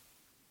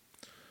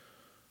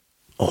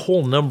a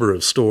whole number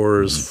of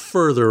stores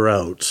further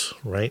out,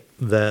 right?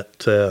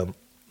 That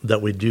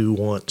we do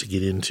want to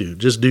get into,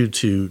 just due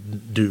to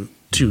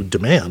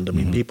demand. I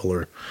mean, people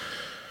are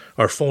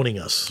phoning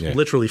us,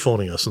 literally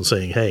phoning us and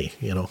saying, "Hey,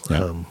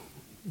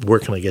 where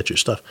can I get your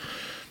stuff?"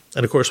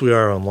 And of course, we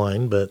are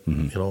online, but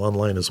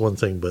online is one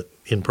thing, but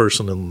in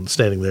person and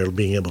standing there,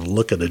 being able to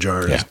look at a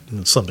jar is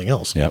something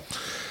else. Yep.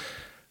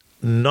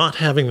 Not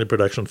having the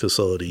production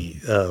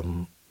facility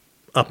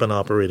up and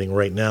operating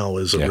right now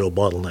is a real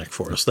bottleneck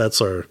for us.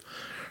 That's our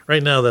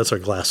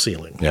glass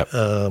ceiling. Yep.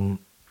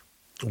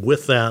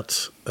 With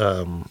that,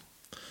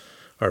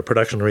 our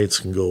production rates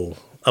can go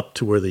up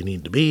to where they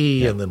need to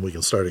be, and then we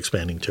can start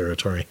expanding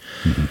territory.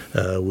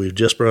 Mm-hmm. We've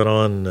just brought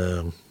on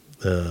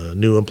a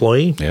new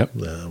employee. Yep.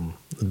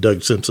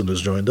 Doug Simpson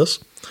has joined us,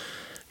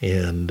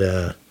 and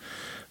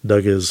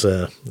Doug is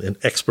an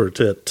expert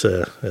at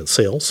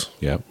sales,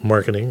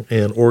 marketing,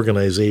 and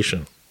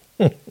organization.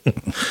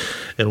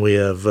 And we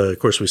have, of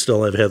course, we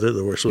still have Heather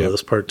that works with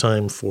us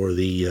part-time for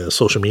the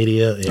social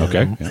media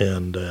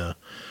and the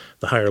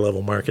higher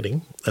level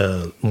marketing,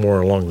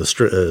 more along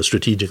the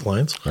strategic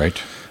lines.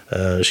 Right.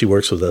 She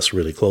works with us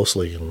really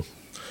closely, and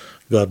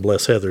God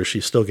bless Heather,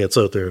 she still gets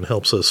out there and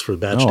helps us for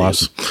batch days.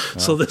 Awesome.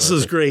 So this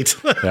is great.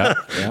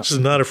 She's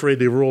not afraid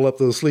to roll up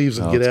those sleeves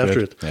and get after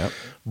it. Yeah.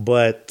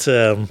 But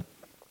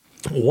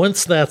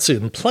once that's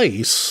in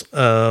place,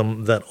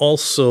 that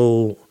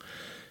also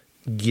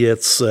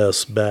gets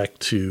us back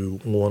to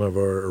one of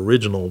our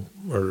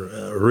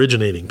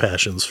originating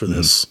passions for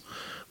this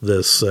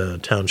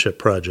township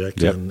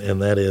project,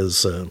 and that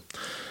is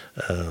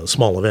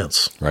small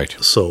events. Right.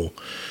 So,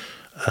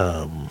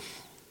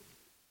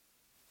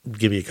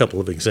 give you a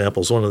couple of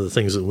examples. One of the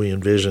things that we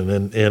envision,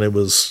 and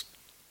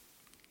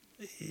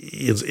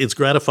it's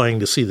gratifying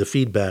to see the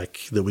feedback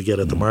that we get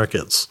at the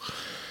markets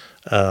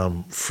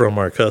from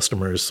our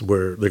customers,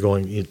 where they're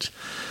going,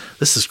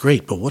 "This is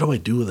great, but what do I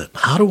do with it?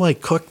 How do I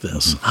cook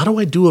this? How do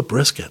I do a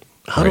brisket?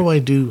 How do I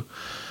do,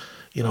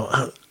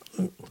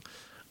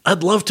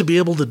 I'd love to be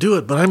able to do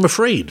it, but I'm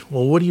afraid."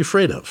 Well, what are you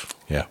afraid of?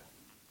 Yeah.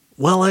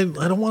 Well, I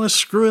don't want to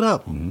screw it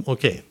up.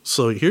 Okay,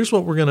 so here's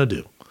what we're going to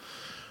do.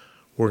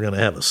 We're going to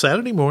have a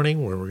Saturday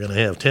morning where we're going to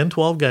have 10,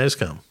 12 guys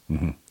come.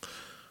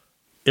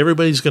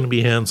 Everybody's going to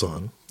be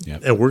hands-on,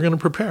 and we're going to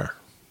prepare.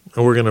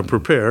 And we're going to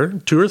prepare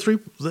 2 or 3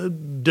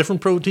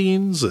 different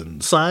proteins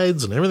and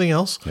sides and everything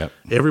else.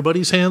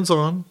 Everybody's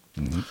hands-on.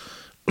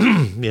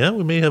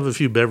 We may have a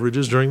few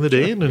beverages during the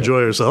day and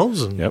enjoy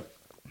ourselves. And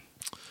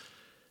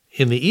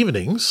in the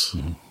evenings,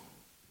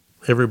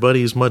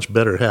 everybody's much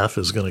better half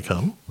is going to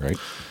come. Right.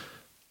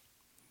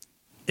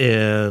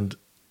 And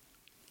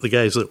the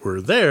guys that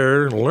were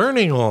there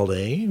learning all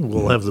day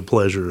will have the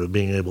pleasure of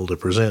being able to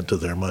present to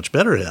their much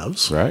better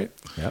halves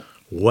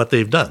what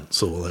they've done.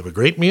 So we'll have a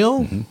great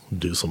meal,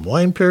 do some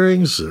wine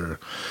pairings,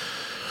 or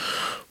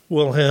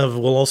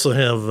we'll also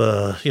have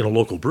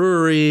local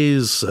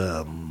breweries,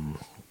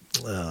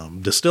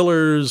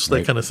 distillers,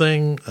 that kind of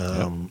thing.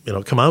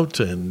 Come out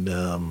and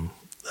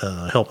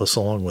help us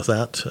along with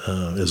that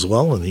as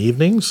well in the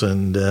evenings.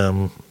 And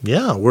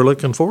we're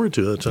looking forward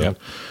to it. And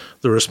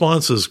the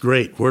response is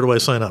great. Where do I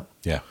sign up?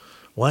 Yeah.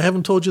 Well, I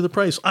haven't told you the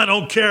price. I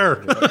don't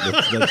care.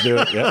 Let's do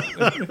it. Yeah.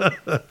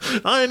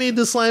 I need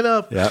to sign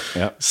up.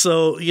 Yeah.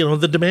 So,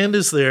 the demand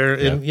is there,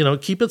 and,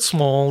 keep it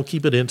small,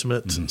 keep it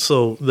intimate,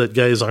 so that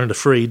guys aren't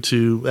afraid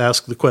to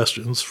ask the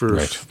questions for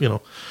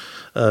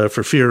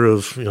fear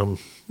of,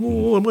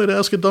 I might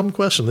ask a dumb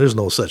question. There's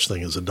no such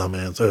thing as a dumb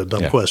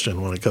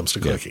question when it comes to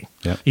cooking.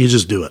 You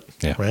just do it,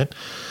 right?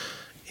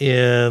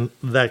 And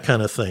that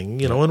kind of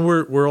thing, and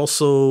we're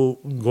also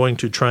going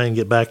to try and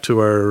get back to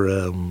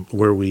our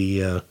where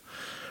we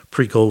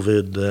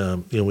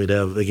pre-COVID, we'd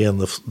have again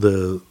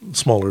the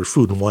smaller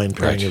food and wine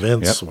pairing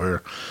events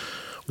where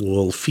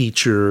we'll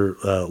feature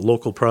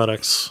local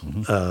products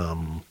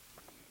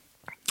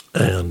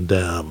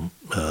and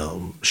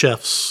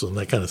chefs and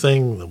that kind of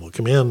thing. Then we'll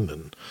come in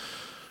and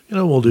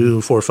we'll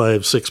do 4,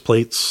 5, 6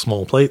 plates,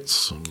 small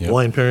plates, and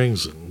wine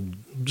pairings,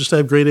 and just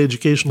have great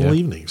educational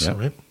evenings,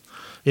 right?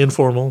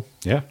 Informal,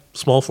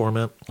 small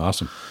format.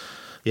 Awesome.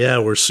 Yeah,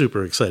 we're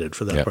super excited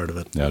for that part of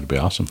it. That'd be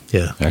awesome.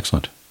 Yeah.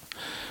 Excellent.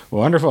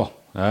 Wonderful.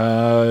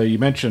 You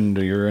mentioned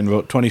you're in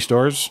about 20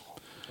 stores.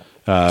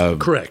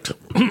 Correct.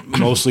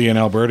 Mostly in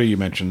Alberta. You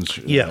mentioned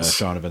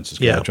Shaunavon,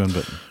 Saskatchewan,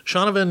 but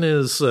Shaunavon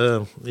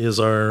is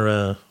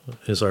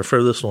our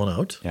furthest one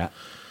out. Yeah.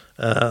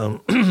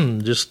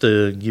 Just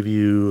to give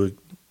you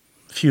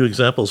a few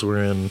examples,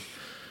 we're in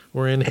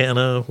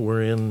Hannah,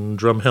 we're in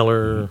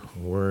Drumheller,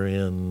 we're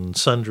in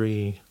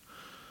Sundre,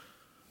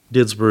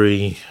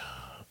 Didsbury.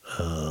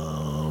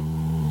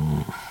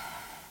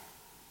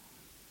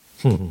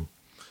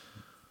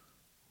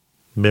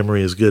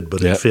 Memory is good,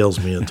 but it fails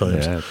me at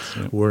times.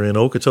 We're in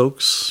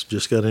Okotoks,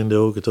 just got into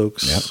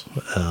Okotoks.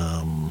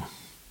 Let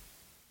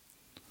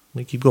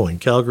me keep going.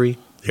 Calgary,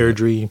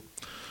 Airdrie,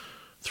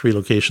 3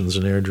 locations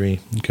in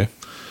Airdrie. Okay.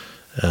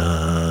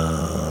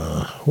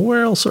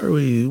 Where else are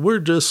we? We're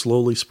just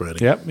slowly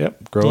spreading.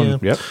 Yep. Growing.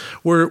 Yep.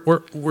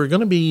 We're going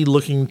to be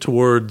looking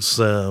towards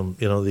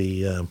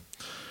the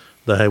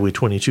Highway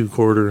 22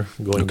 corridor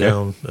going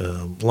down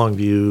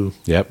Longview.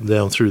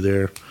 Down through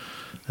there.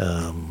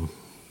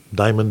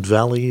 Diamond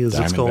Valley,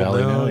 it's called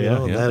now.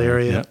 That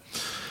area.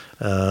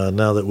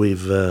 Now that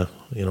we've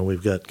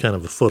got kind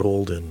of a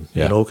foothold in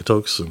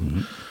Okotoks,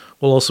 and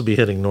we'll also be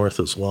heading north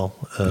as well.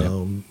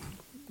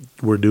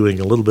 We're doing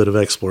a little bit of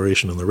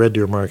exploration in the Red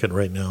Deer market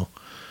right now.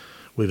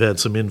 We've had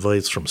some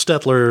invites from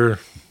Stettler.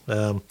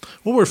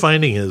 What we're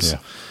finding is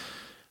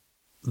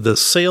the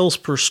sales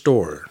per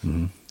store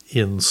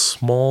in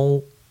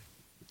small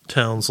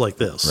towns like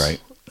this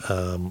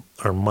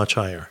are much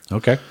higher.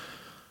 Okay.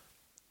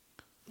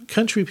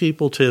 Country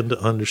people tend to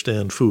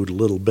understand food a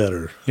little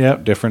better. Yeah,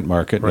 different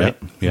market, right?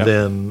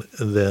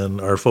 Than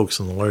our folks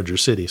in the larger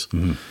cities.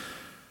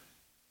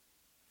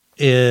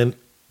 And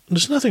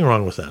there's nothing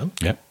wrong with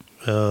that.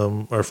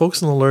 our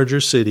folks in the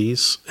larger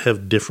cities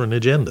have different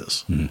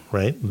agendas,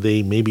 right?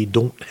 They maybe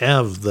don't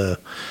have the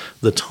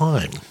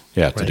time.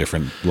 Yeah, it's right? a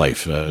different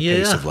life,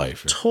 pace of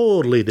life.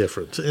 Totally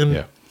different.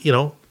 And,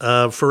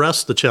 for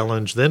us, the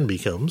challenge then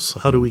becomes,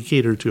 how do we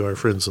cater to our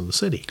friends in the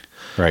city?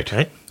 Right.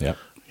 Right? Yeah.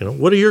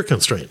 What are your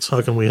constraints?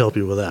 How can we help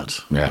you with that?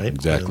 Yeah, right?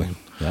 exactly. And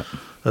yeah.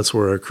 that's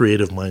where our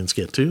creative minds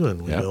get to.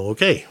 And we go,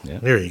 okay,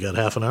 here, you got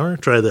half an hour,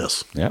 try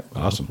this. Yeah,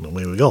 awesome. And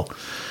away we go.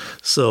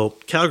 So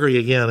Calgary,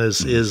 again,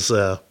 is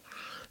a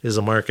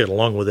market,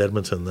 along with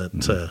Edmonton,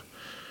 that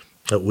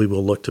we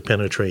will look to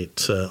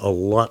penetrate a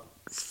lot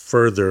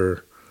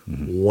further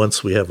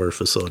once we have our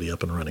facility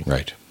up and running.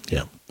 Right.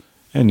 Yeah.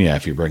 And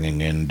if you're bringing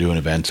in, doing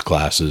events,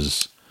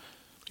 classes,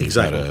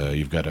 exactly,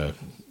 you've got a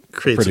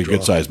Creates pretty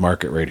good sized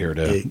market right here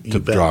to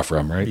draw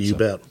from, right? You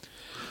bet.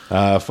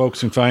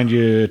 Folks can find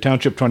you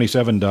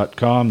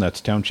township27.com.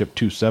 That's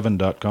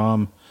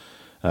township27.com.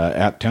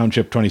 At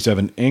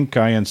Township27 Inc.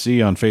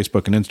 INC on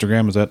Facebook and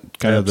Instagram. Is that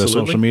kind of the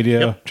social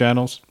media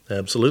channels?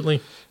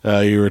 Absolutely.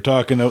 You were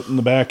talking out in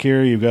the back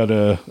here. You've got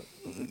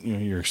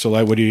your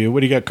select. What do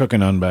you got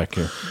cooking on back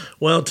here?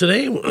 Well,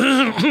 today,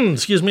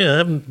 excuse me, I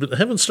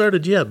haven't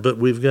started yet, but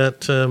we've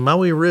got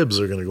Maui ribs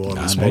are going to go on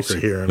the smoker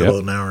here in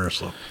about an hour or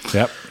so.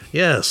 Yep.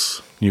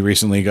 Yes. You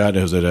recently got,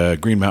 was it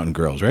Green Mountain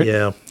Grills, right?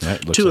 Yeah.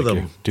 Two of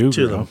them. Two of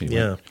them.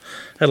 Yeah.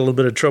 Had a little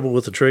bit of trouble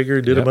with the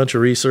trigger. Did a bunch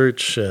of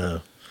research.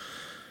 And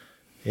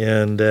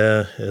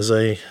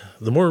the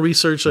more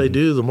research I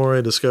do, the more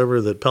I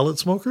discover that pellet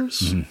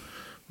smokers,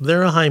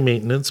 they're a high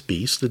maintenance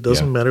beast. It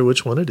doesn't matter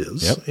which one it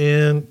is. Yep.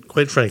 And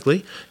quite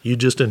frankly, you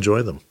just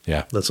enjoy them.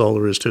 Yeah. That's all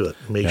there is to it.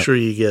 Make sure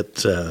you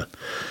get a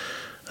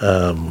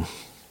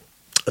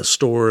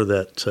store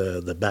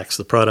that backs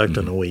the product,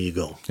 and away you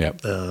go.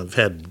 Yep. I've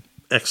had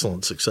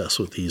excellent success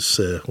with these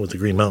with the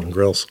Green Mountain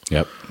Grills.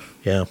 Yep.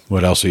 Yeah.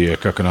 What else are you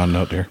cooking on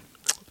out there?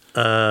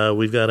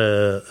 We've got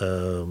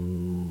a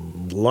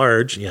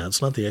large,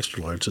 it's not the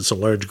extra large, it's a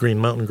large Green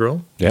Mountain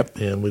Grill. Yep.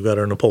 And we've got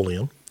our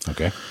Napoleon.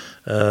 Okay.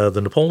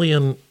 The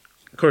Napoleon,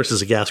 of course,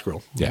 is a gas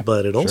grill. Yeah.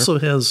 But it also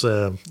has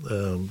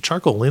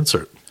charcoal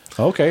insert.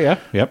 Okay, yeah.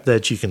 Yep.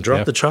 That you can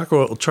drop the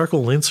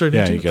charcoal insert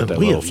into. Yeah, you get that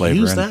we little have flavor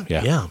used in. that.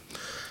 Yeah.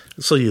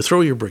 So you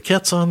throw your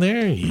briquettes on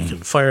there, you can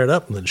fire it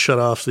up and then shut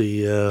off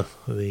the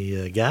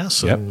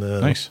gas. Yep.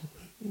 And Nice.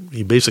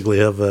 You basically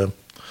have a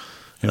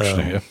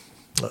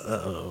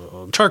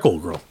charcoal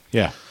grill.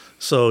 Yeah.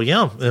 So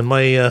and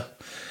my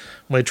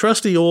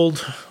trusty old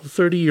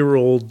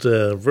 30-year-old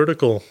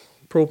vertical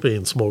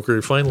propane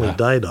smoker finally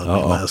died on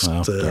me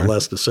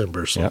last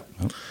December. So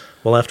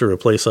we'll have to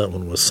replace that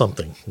one with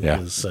something. Yeah.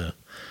 Because,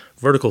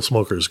 vertical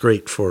smoker is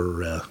great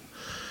for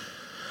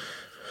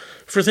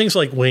things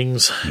like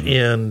wings,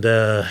 and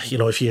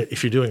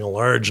if you're doing a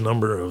large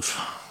number of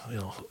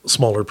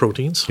smaller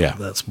proteins,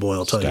 that's boy,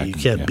 I'll tell you, you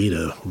can't beat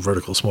a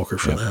vertical smoker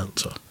for that.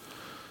 So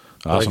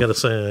I got to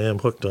say, I am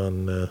hooked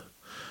on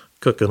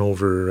cooking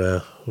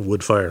over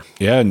wood fire.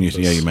 Yeah, and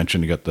you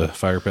mentioned you got the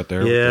fire pit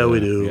there. Yeah, we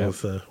do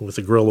with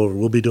the grill over.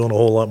 We'll be doing a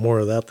whole lot more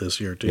of that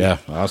this year too. Yeah,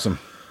 awesome.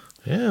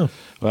 Yeah.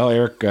 Well,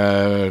 Eric,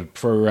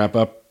 before we wrap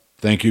up,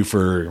 thank you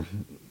for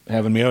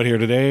having me out here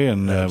today,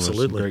 and it was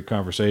a great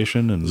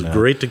conversation. And it was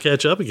great to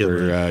catch up again.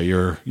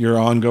 For your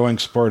ongoing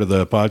support of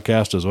the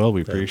podcast as well,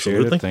 we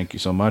appreciate it. Thank you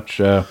so much.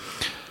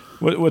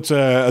 What's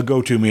a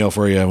go-to meal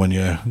for you when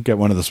you get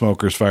one of the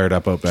smokers fired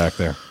up out back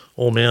there?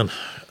 Oh man,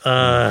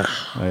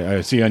 I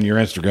see on your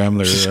Instagram, on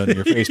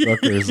your Facebook,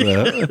 there's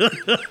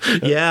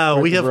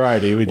we have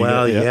variety.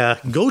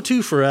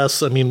 Go-to for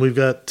us. I mean, we've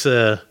got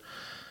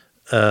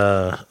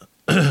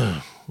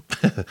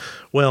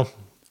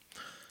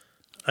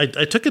I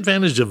took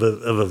advantage of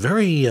a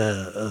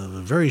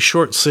very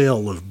short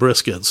sale of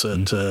briskets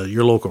at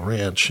your local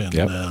ranch and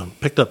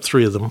picked up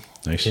 3 of them.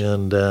 Nice.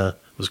 And it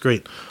was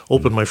great.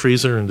 Opened my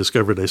freezer and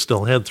discovered I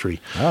still had 3.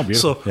 Oh,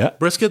 beautiful. So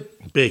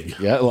brisket, big.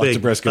 Yeah, lots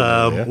of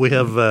brisket. We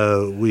have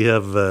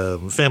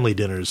family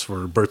dinners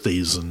for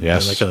birthdays and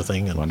that kind of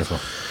thing. And wonderful.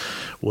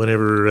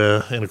 Whenever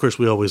and of course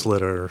we always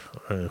let our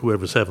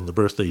whoever's having the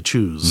birthday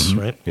choose,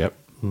 right? Yep.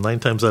 9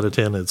 times out of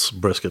 10, it's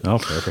brisket. Oh,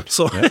 perfect.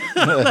 So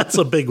that's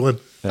a big one.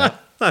 Yeah.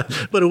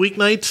 But a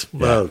weeknight,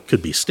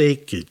 could be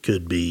steak. It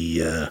could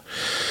be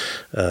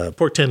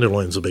pork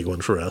tenderloin's a big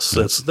one for us.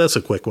 That's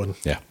a quick one.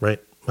 Yeah.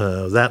 Right.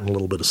 That and a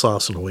little bit of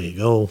sauce and away you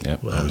go. Yeah,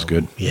 that was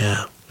good.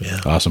 Yeah.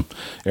 Awesome.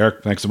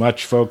 Eric, thanks so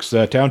much, folks.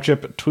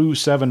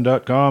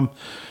 Township27.com.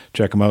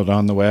 Check them out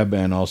on the web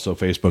and also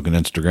Facebook and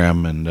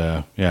Instagram. And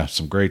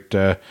some great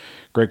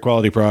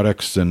quality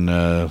products. And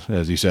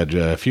as you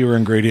said, fewer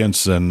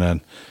ingredients and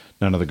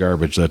none of the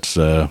garbage that's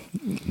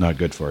not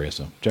good for you.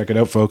 So check it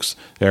out, folks.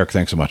 Eric,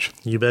 thanks so much.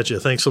 You betcha.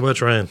 Thanks so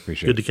much, Ryan.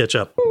 Appreciate it. Good to catch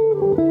up.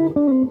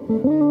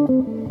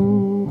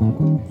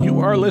 You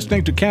are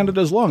listening to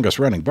Canada's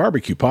longest-running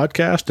barbecue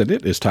podcast, and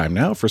it is time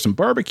now for some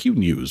barbecue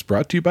news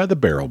brought to you by the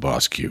Barrel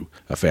Boss Q,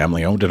 a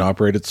family-owned and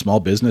operated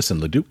small business in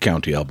Leduc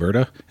County,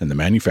 Alberta, and the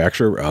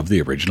manufacturer of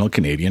the original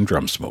Canadian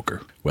drum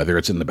smoker. Whether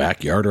it's in the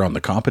backyard or on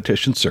the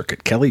competition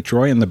circuit, Kelly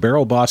Troy and the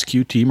Barrel Boss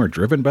Q team are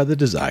driven by the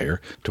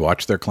desire to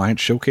watch their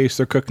clients showcase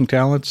their cooking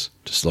talents,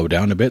 to slow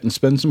down a bit and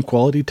spend some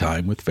quality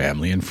time with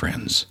family and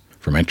friends.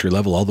 From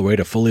entry-level all the way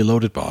to fully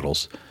loaded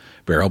bottles,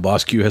 Barrel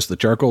Boss Q has the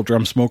charcoal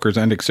drum smokers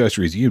and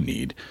accessories you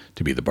need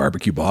to be the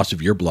barbecue boss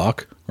of your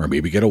block or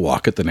maybe get a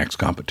walk at the next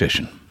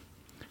competition.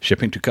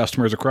 Shipping to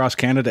customers across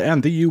Canada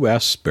and the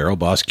U.S., Barrel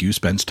Boss Q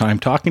spends time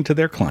talking to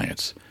their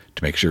clients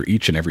to make sure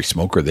each and every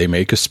smoker they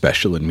make is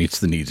special and meets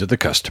the needs of the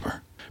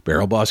customer.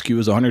 Barrel Boss Q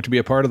is honored to be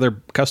a part of their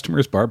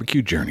customers'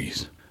 barbecue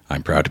journeys.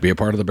 I'm proud to be a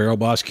part of the Barrel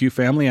Boss Q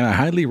family, and I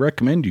highly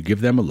recommend you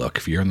give them a look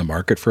if you're in the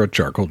market for a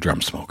charcoal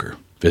drum smoker.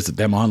 Visit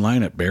them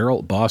online at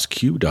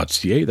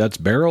barrelbossq.ca. That's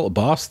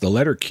barrelboss, the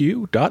letter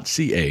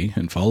Q.ca,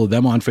 and follow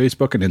them on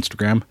Facebook and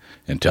Instagram,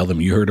 and tell them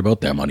you heard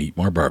about them on Eat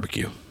More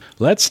Barbecue.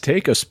 Let's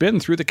take a spin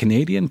through the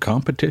Canadian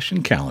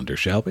competition calendar,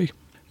 shall we?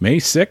 May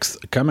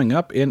 6th, coming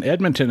up in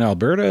Edmonton,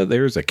 Alberta,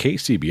 there's a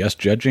KCBS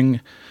judging,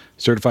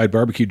 certified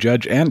barbecue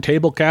judge, and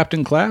table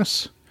captain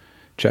class.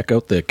 Check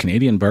out the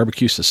Canadian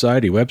Barbecue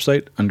Society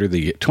website under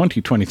the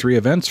 2023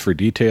 events for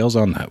details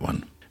on that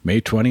one. May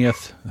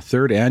 20th,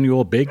 third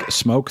annual Big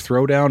Smoke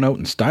Throwdown out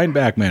in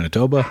Steinbach,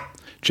 Manitoba.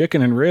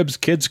 Chicken and Ribs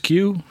Kids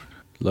Q.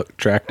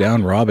 Track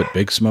down Rob at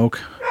Big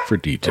Smoke for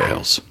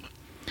details.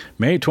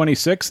 May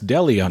 26th,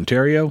 Delhi,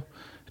 Ontario.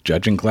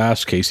 Judging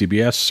class,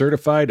 KCBS,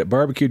 certified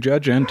barbecue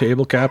judge and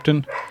table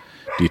captain.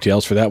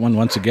 Details for that one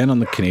once again on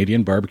the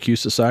Canadian Barbecue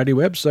Society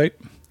website.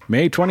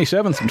 May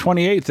 27th and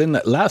 28th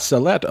in La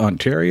Salette,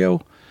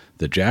 Ontario.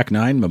 The Jack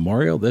 9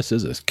 Memorial. This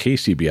is a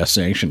KCBS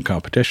sanctioned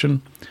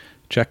competition.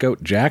 Check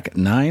out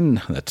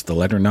jack9, that's the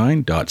letter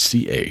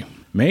 9.ca.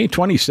 May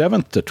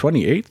 27th to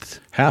 28th,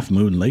 Half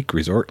Moon Lake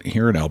Resort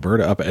here in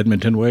Alberta up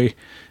Edmonton Way.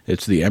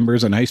 It's the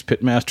Embers and Ice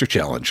Pitmaster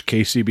Challenge,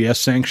 KCBS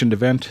sanctioned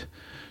event.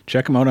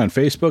 Check them out on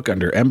Facebook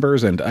under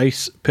Embers and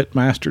Ice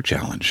Pitmaster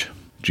Challenge.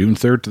 June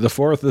 3rd to the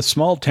 4th, the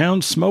Small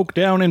Town Smoke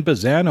Down in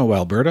Bazzano,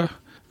 Alberta.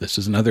 This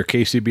is another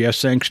KCBS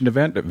sanctioned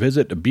event.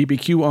 Visit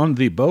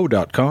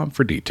bbqonthebow.com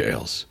for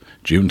details.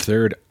 June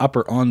 3rd,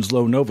 Upper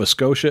Onslow, Nova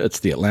Scotia. It's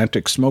the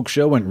Atlantic Smoke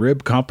Show and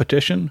Rib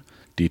Competition.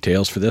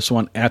 Details for this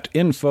one at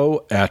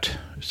email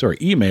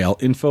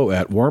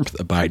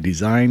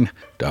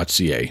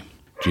info@warmthbydesign.ca.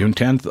 June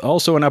 10th,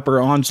 also in Upper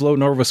Onslow,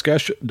 Nova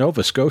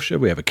Scotia,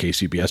 we have a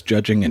KCBS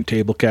judging and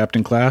table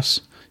captain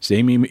class.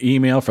 Same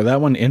email for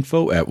that one,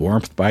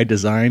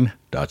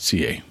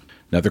 info@warmthbydesign.ca.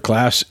 Another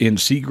class in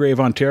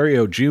Seagrave,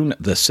 Ontario, June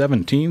the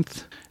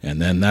 17th.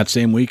 And then that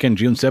same weekend,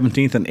 June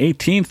 17th and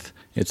 18th,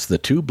 it's the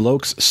Two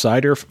Blokes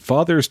Cider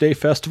Father's Day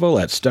Festival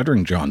at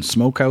Stuttering John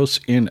Smokehouse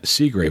in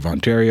Seagrave,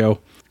 Ontario.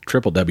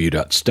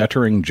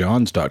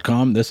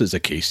 www.stutteringjohns.com. This is a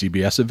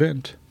KCBS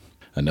event.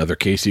 Another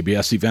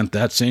KCBS event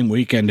that same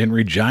weekend in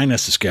Regina,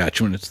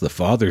 Saskatchewan. It's the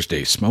Father's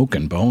Day Smoke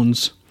and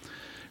Bones.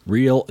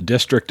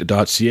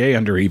 realdistrict.ca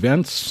under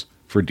events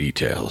for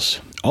details.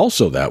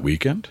 Also that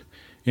weekend,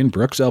 in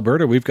Brooks,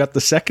 Alberta, we've got the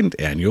second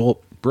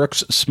annual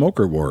Brooks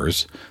Smoker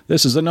Wars.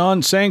 This is a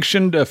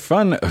non-sanctioned,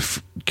 fun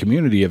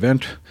community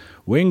event.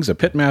 Wings, a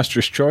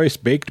pitmaster's choice,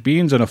 baked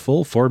beans, and a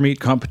full 4-meat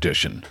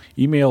competition.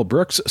 Email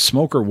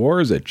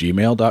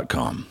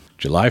brookssmokerwars@gmail.com.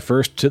 July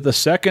 1st to the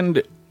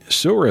 2nd,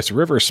 Souris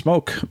River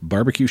Smoke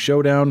Barbecue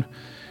Showdown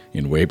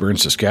in Weyburn,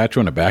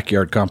 Saskatchewan, a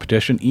backyard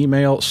competition.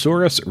 Email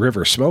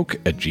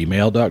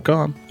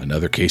sourisriversmoke@gmail.com.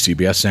 Another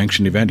KCBS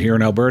sanctioned event here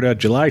in Alberta,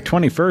 July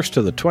 21st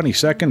to the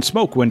 22nd,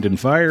 Smoke, Wind, and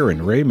Fire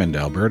in Raymond,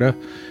 Alberta.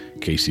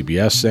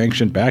 KCBS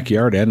sanctioned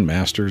backyard and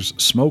masters,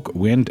 Smoke,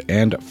 Wind,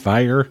 and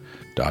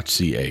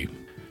Fire.ca.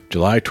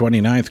 July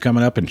 29th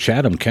coming up in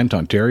Chatham, Kent,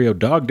 Ontario,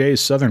 Dog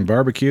Days Southern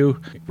Barbecue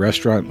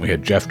Restaurant. We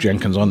had Jeff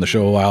Jenkins on the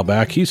show a while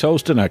back. He's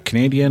hosting a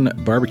Canadian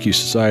Barbecue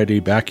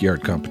Society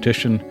backyard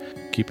competition.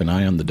 Keep an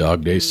eye on the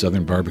Dog Days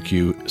Southern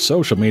Barbecue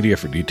social media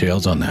for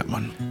details on that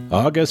one.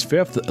 August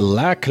 5th,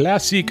 La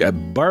Classique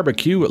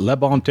Barbecue Le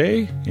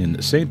Bonté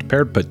in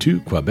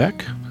Saint-Perpétue,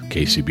 Quebec.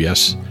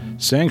 KCBS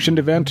sanctioned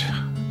event.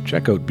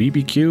 Check out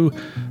BBQ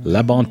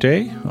La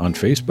Bonté on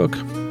Facebook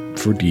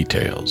for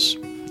details.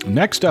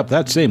 Next up,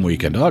 that same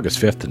weekend, August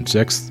 5th and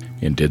 6th,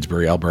 in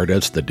Didsbury, Alberta,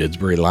 it's the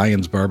Didsbury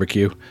Lions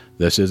Barbecue.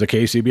 This is a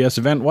KCBS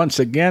event once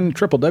again,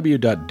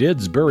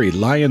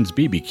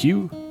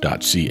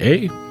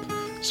 www.didsburylionsbbq.ca.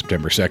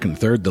 September 2nd and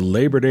 3rd, the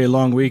Labor Day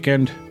long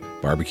weekend.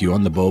 Barbecue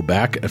on the Bow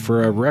back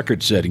for a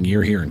record-setting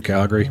year here in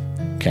Calgary.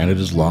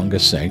 Canada's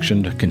longest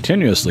sanctioned,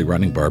 continuously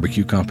running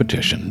barbecue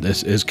competition.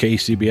 This is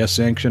KCBS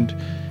sanctioned,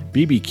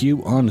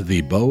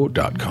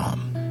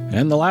 bbqonthebow.com.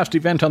 And the last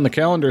event on the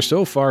calendar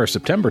so far,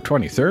 September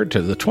 23rd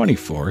to the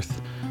 24th,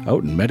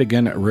 out in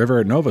Medigan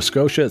River, Nova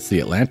Scotia. It's the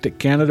Atlantic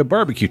Canada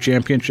Barbecue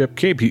Championship,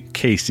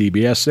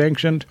 KCBS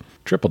sanctioned,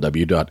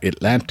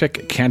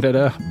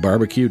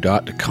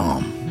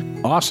 www.atlanticcanadabarbecue.com.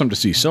 Awesome to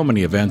see so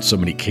many events, so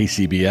many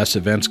KCBS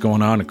events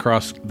going on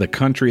across the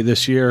country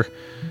this year.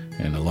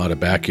 and a lot of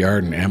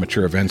backyard and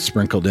amateur events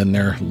sprinkled in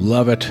there.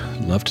 Love it.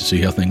 Love to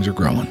see how things are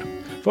growing.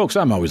 Folks,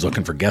 I'm always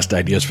looking for guest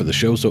ideas for the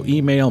show, so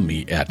email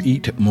me at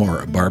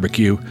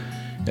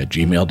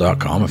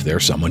eatmorebarbecue@gmail.com if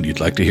there's someone you'd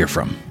like to hear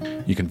from.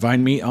 You can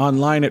find me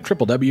online at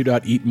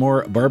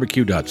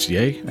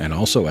www.eatmorebarbecue.ca and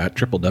also at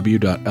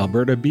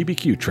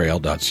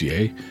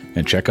www.albertabbqtrail.ca,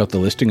 and check out the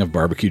listing of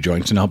barbecue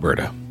joints in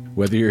Alberta.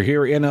 Whether you're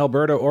here in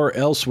Alberta or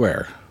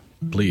elsewhere,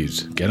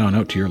 please get on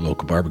out to your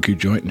local barbecue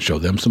joint and show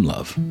them some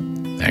love.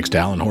 Thanks to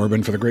Alan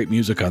Horban for the great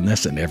music on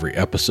this and every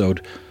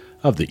episode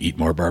of the Eat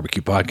More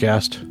Barbecue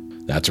podcast.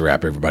 That's a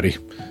wrap, everybody.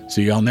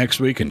 See y'all next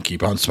week and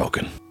keep on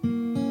smoking.